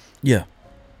 Yeah,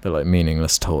 they're like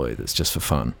meaningless toy that's just for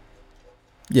fun.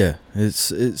 Yeah,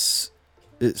 it's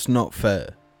not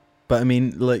fair. But I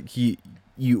mean, like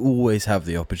you always have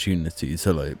the opportunity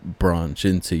to like branch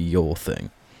into your thing.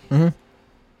 Mm-hmm.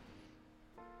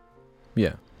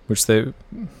 Yeah, which they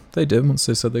did once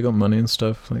they said they got money and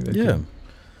stuff. Like they could.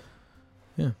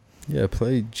 Yeah,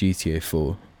 play GTA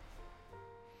 4.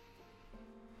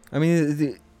 I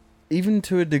mean, even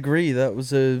to a degree, that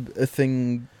was a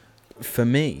thing for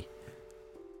me.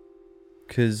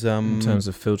 Because in terms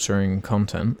of filtering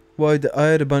content. Well, I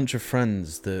had a bunch of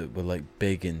friends that were like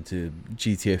big into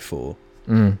GTA 4.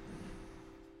 And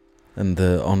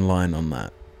the online on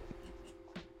that.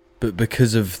 But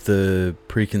because of the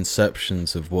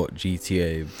preconceptions of what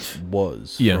GTA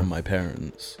was from my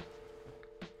parents,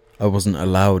 I wasn't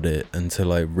allowed it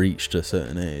until I reached a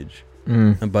certain age.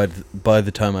 And by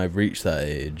the time I reached that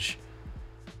age,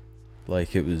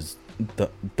 like, it was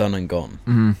done and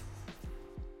gone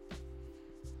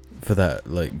for that,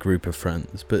 like, group of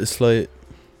friends. But it's like,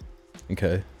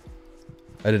 okay,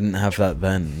 I didn't have that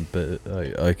then, but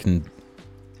I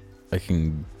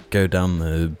can go down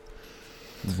the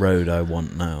road I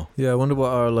want now. Yeah, I wonder what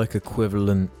our, like,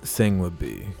 equivalent thing would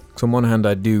be. 'Cause on one hand,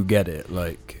 I do get it,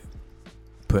 like,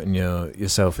 putting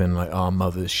yourself in, like, our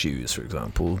mother's shoes, for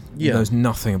example. Yeah. Knows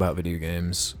nothing about video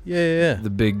games. Yeah. The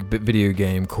big video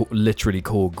game literally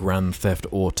called Grand Theft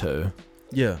Auto.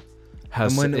 Yeah.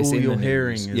 Has, and when it's all in you're the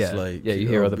hearing news. is like, you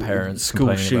hear other parents school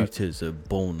complaining about, shooters are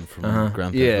born from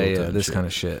Grand Theft yeah, Auto. this shit. kind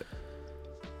of shit.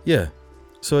 Yeah.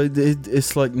 So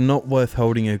it's like not worth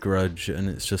holding a grudge, and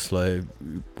it's just like,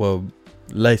 well,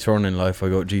 later on in life I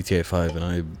got GTA 5 and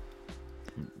I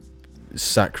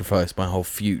sacrificed my whole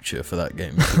future for that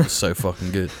game. It was so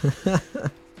fucking good.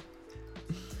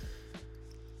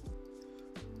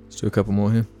 Let's do a couple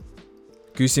more here.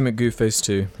 Goosey McGooface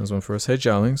 2 has one for us. Hey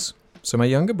Jarlings. So my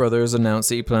younger brother has announced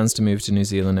that he plans to move to New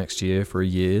Zealand next year for a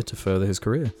year to further his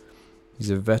career. He's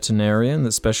a veterinarian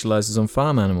that specialises on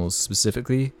farm animals,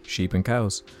 specifically sheep and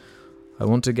cows. I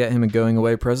want to get him a going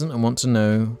away present and want to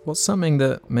know what's something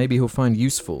that maybe he'll find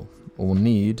useful or will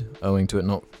need, owing to it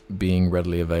not being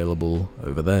readily available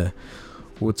over there.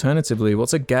 Alternatively,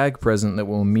 what's a gag present that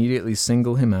will immediately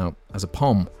single him out as a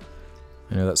pom?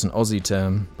 I know that's an Aussie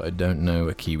term, but I don't know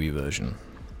a Kiwi version.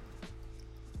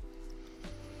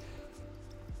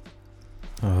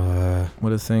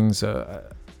 What are things?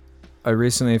 I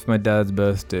recently, for my dad's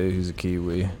birthday, who's a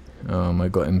Kiwi, I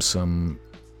got him some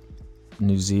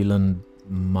New Zealand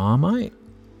Marmite?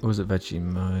 Or was it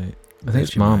Vegemite? I think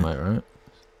it's Marmite, right?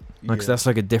 Like, 'cause that's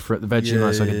like a different. The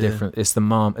Vegemite's like a different. It's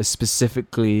the It's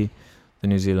specifically the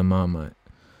New Zealand Marmite.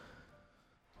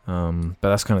 But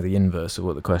that's kind of the inverse of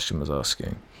what the question was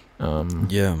asking.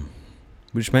 Yeah,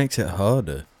 which makes it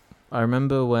harder. I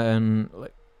remember when,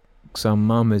 like, so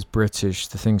mum is British,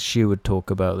 the things she would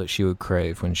talk about that she would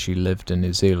crave when she lived in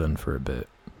New Zealand for a bit.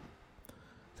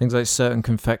 Things like certain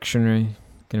confectionery,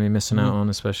 gonna be missing out on,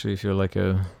 especially if you're like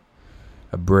a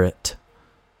Brit.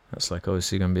 That's like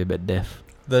obviously gonna be a bit deaf.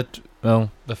 Well,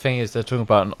 the thing is, they're talking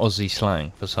about an Aussie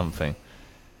slang for something,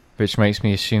 which makes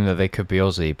me assume that they could be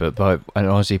Aussie, but by an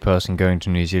Aussie person going to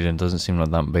New Zealand doesn't seem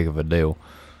like that big of a deal.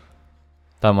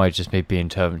 That might just be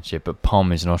interpreted, but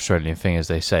pom is an Australian thing, as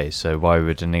they say, so why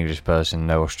would an English person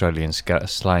know Australian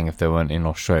slang if they weren't in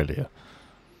Australia?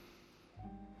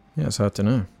 Yeah, it's hard to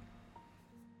know.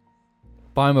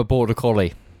 Buy him a border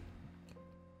collie.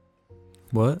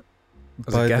 What?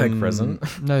 As a gag present?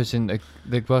 No, it's in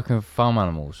they're working with farm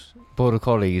animals. Border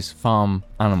collies, farm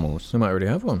animals. They might already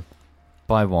have one.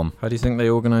 Buy one. How do you think they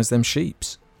organise them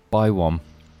sheeps? Buy one.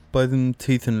 Buy them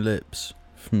Teeth and Lips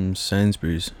from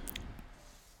Sainsbury's.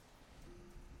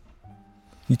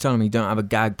 You telling me you don't have a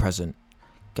gag present?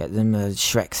 Get them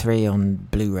Shrek 3 on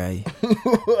Blu-ray.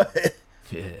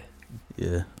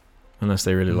 Yeah. Unless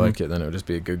they really like it, then it'll just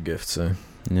be a good gift, so.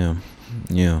 Yeah.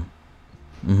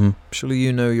 Surely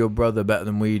you know your brother better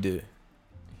than we do.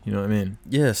 You know what I mean?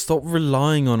 Yeah, stop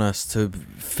relying on us to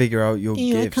figure out your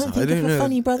gifts. I can't think of a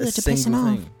funny brother to piss him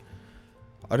off.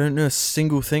 I don't know a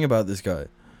single thing about this guy.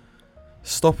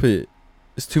 Stop it.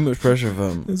 It's too much pressure for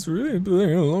him. It's really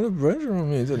putting a lot of pressure on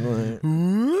me tonight.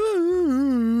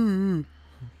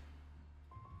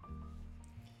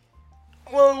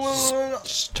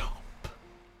 Stop.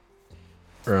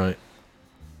 Right.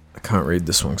 I can't read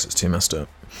this one because it's too messed up.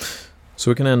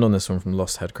 So we can end on this one from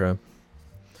Lost Head Crab.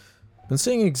 Been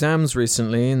seeing exams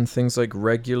recently, and things like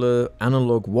regular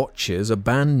analog watches are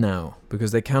banned now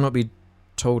because they cannot be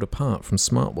told apart from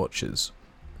smartwatches.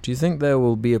 Do you think there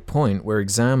will be a point where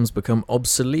exams become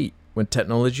obsolete when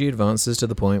technology advances to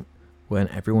the point when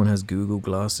everyone has Google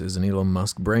glasses and Elon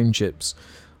Musk brain chips?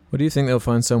 Or do you think they'll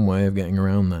find some way of getting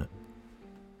around that?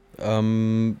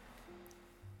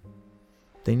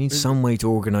 They need some way to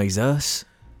organise us.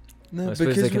 No, I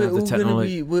suppose because they can have the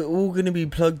technology. we're all gonna be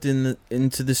plugged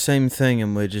into the same thing,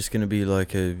 and we're just gonna be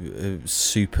like a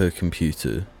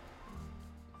supercomputer.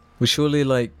 Well, surely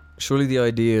the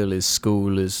ideal is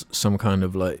school is some kind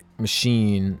of like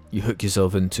machine you hook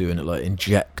yourself into and it like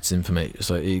injects information. It's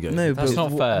like, here you go. No, That's but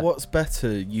not fair. What's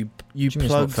better? You mean it's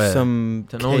plug not fair? some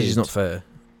Technology's kid. not fair.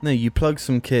 No, you plug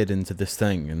some kid into this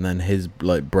thing, and then his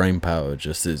like brain power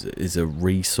just is a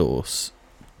resource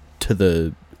to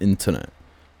the internet.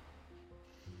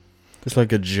 It's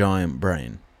like a giant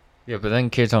brain. Yeah, but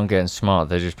then kids aren't getting smart.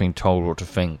 They're just being told what to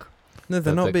think. No,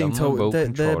 they're not The being government will told. Their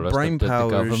control us. brain The power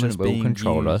is government just will being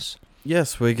control used. us.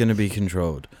 Yes, we're going to be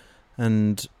controlled,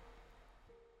 and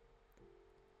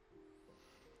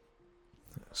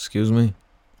Excuse me?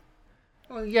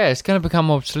 Well, yeah, it's going to become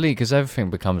obsolete because everything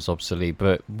becomes obsolete.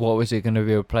 But what was it going to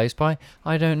be replaced by?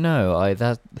 I don't know.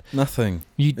 Nothing.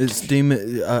 It's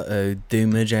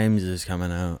Doomer James is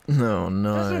coming out. No,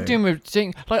 That's not doing with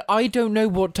thing. Like, I don't know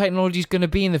what technology is going to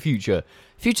be in the future.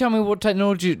 If you tell me what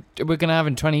technology we're going to have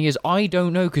in 20 years, I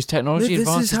don't know because technology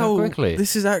advances so quickly.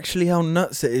 This is actually how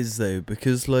nuts it is, though,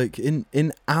 because like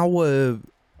in our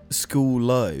school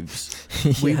lives,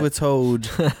 we were told,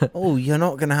 "Oh, you're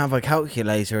not going to have a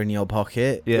calculator in your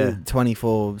pocket,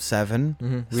 24/7."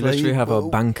 Mm-hmm. We literally have a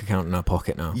bank account in our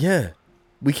pocket now. Yeah.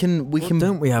 We can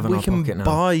don't we have in our pocket now?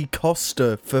 Buy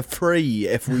Costa for free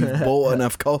if we've bought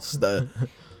enough Costa.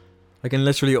 I can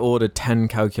literally order 10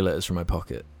 calculators from my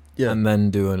pocket. Yeah. And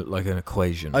then do an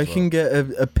equation. I can get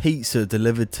a pizza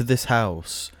delivered to this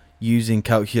house using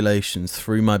calculations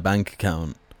through my bank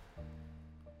account.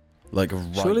 Like right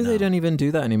Surely now. they don't even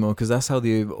do that anymore because that's how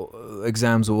the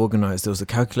exams were organised. There was a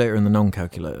calculator and the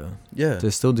non-calculator. Yeah. Do they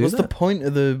still do What's that? the point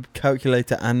of the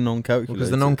calculator and non-calculator? Because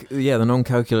the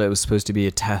non-calculator was supposed to be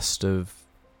a test of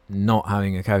not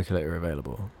having a calculator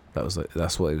available. That's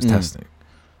what it was testing.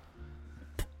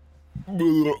 How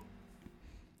does it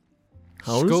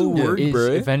School work, is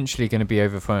bro? eventually going to be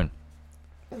over phone.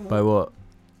 By what?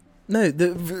 No,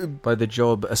 By the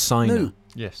job assigner. No.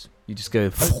 Yes. You just go,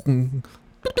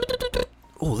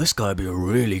 oh, this guy'd be a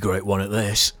really great one at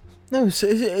this. No, so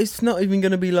it's not even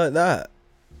going to be like that.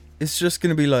 It's just going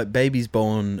to be like baby's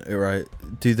born, right?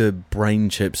 Do the brain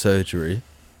chip surgery.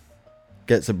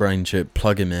 Gets a brain chip,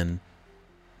 plug him in.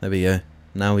 There we go.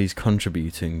 Now he's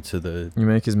contributing to the... You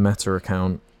make his Meta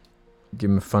account, give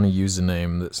him a funny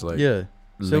username that's like... Yeah.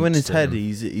 So in his head, him.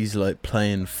 he's like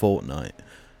playing Fortnite.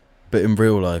 But in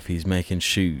real life, he's making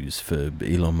shoes for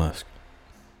Elon Musk.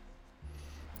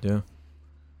 Yeah.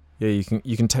 Yeah,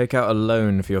 you can take out a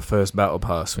loan for your first battle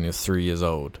pass when you're 3 years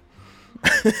old.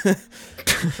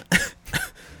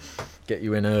 Get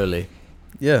you in early.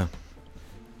 Yeah.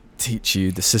 Teach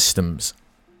you the systems.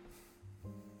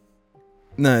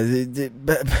 No,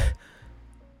 but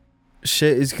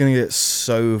shit is going to get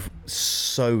so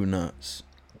nuts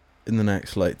in the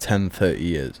next like 10, 30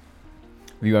 years.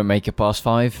 We won't make it past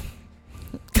 5.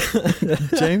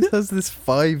 James has this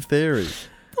 5 theory.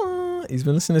 He's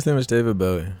been listening to too much David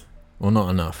Bowie. Well, not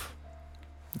enough.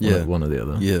 Yeah. One or the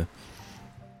other. Yeah.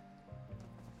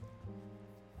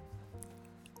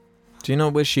 Do you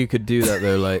not wish you could do that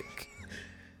though? Like,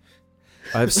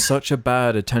 I have such a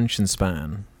bad attention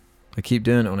span. I keep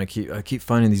doing it when I keep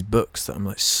finding these books that I'm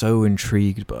like so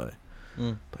intrigued by,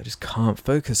 but I just can't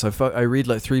focus. I read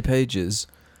like 3 pages,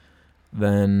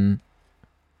 then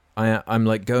I'm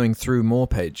like going through more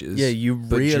pages. Yeah, you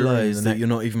realise that you're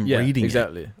not even reading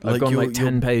exactly. it. I've gone like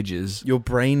 10 pages. Your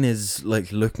brain is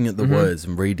like looking at the words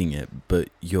and reading it, but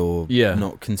you're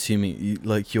not consuming.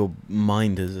 Like your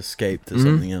mind has escaped to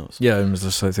something else. Yeah, I'm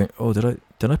just like think, oh, did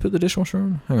I put the dishwasher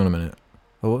on? Hang on a minute.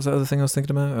 Oh, what was that other thing I was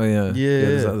thinking about? Oh yeah,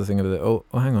 there's that other thing over there. Oh,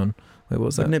 hang on. Wait,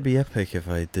 what's that? Wouldn't it be epic if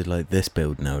I did like this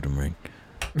build in Elden Ring?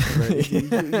 Like,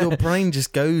 your brain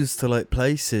just goes to like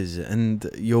places and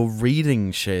you're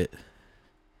reading shit.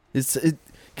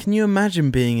 Can you imagine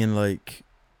being in like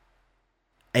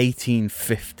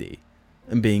 1850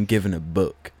 and being given a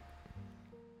book?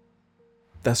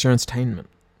 That's your entertainment.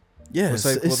 Yeah, It's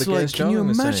like can you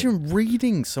imagine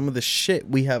reading some of the shit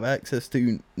we have access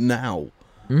to now?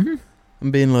 Mm-hmm.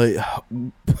 And being like,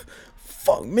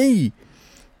 fuck me.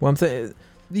 Well, I'm thinking,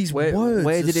 these where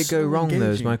did it go wrong though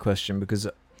is my question, because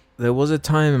there was a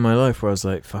time in my life where I was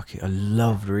like, fuck it, I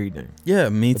loved reading. Yeah,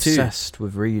 me too. Obsessed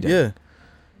with reading. Yeah.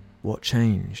 What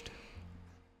changed?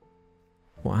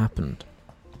 What happened?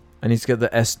 I need to get the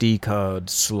SD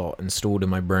card slot installed in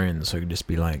my brain so I can just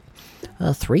be like,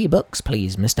 3 books,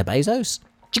 please, Mr. Bezos.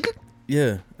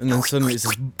 Yeah, and then suddenly it's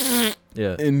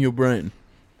just in your brain.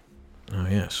 Oh,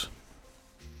 yes.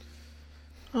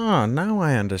 Ah, now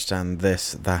I understand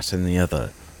this, that, and the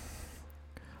other.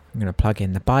 I'm going to plug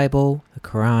in the Bible, the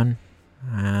Quran,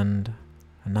 and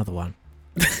another one.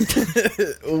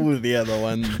 All the other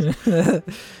ones.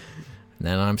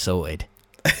 Then I'm sorted.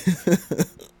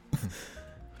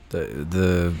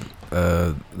 The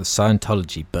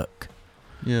Scientology book.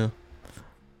 Yeah.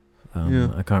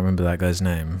 I can't remember that guy's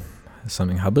name.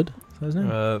 Something Hubbard? Is that his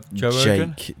name? Joe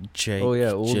Rogan? Jake. Oh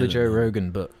yeah, all the Joe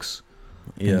Rogan books.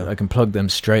 Yeah. I can plug them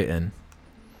straight in.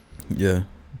 Yeah.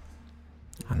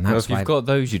 And Well, that's if you've why got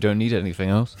those, you don't need anything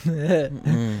else.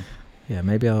 Yeah,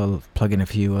 maybe I'll plug in a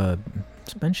few. has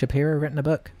Ben Shapiro written a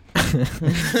book?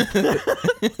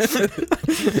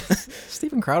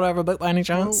 Stephen Crowder have a book by any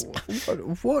chance?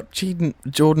 What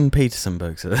Jordan Peterson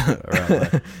books are out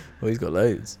there? Well, he's got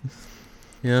loads.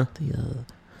 Yeah.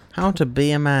 How to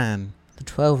be a man. The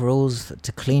 12 rules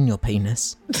to clean your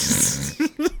penis.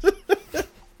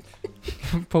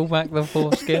 Pull back the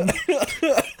foreskin.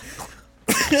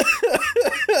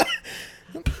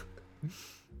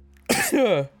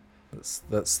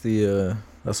 That's the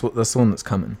one that's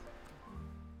coming.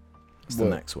 That's the What?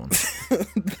 next one.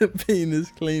 The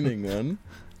penis cleaning one.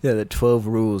 Yeah, the 12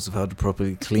 rules of how to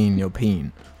properly clean your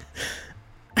peen.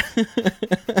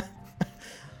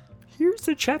 Here's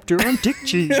a chapter on dick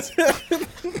cheese.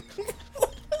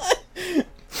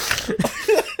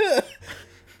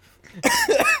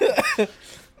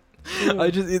 I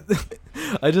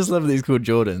just love that he's called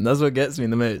Jordan. That's what gets me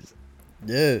the most.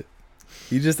 Yeah.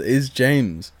 He just is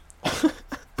James.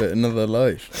 But another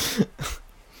life.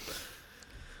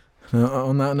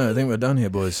 On that note, I think we're done here,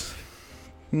 boys.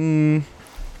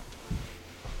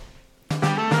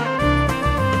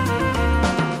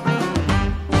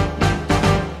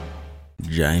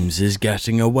 James is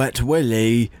getting a wet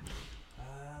willy.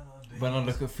 When I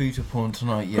look at food porn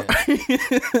tonight, yeah.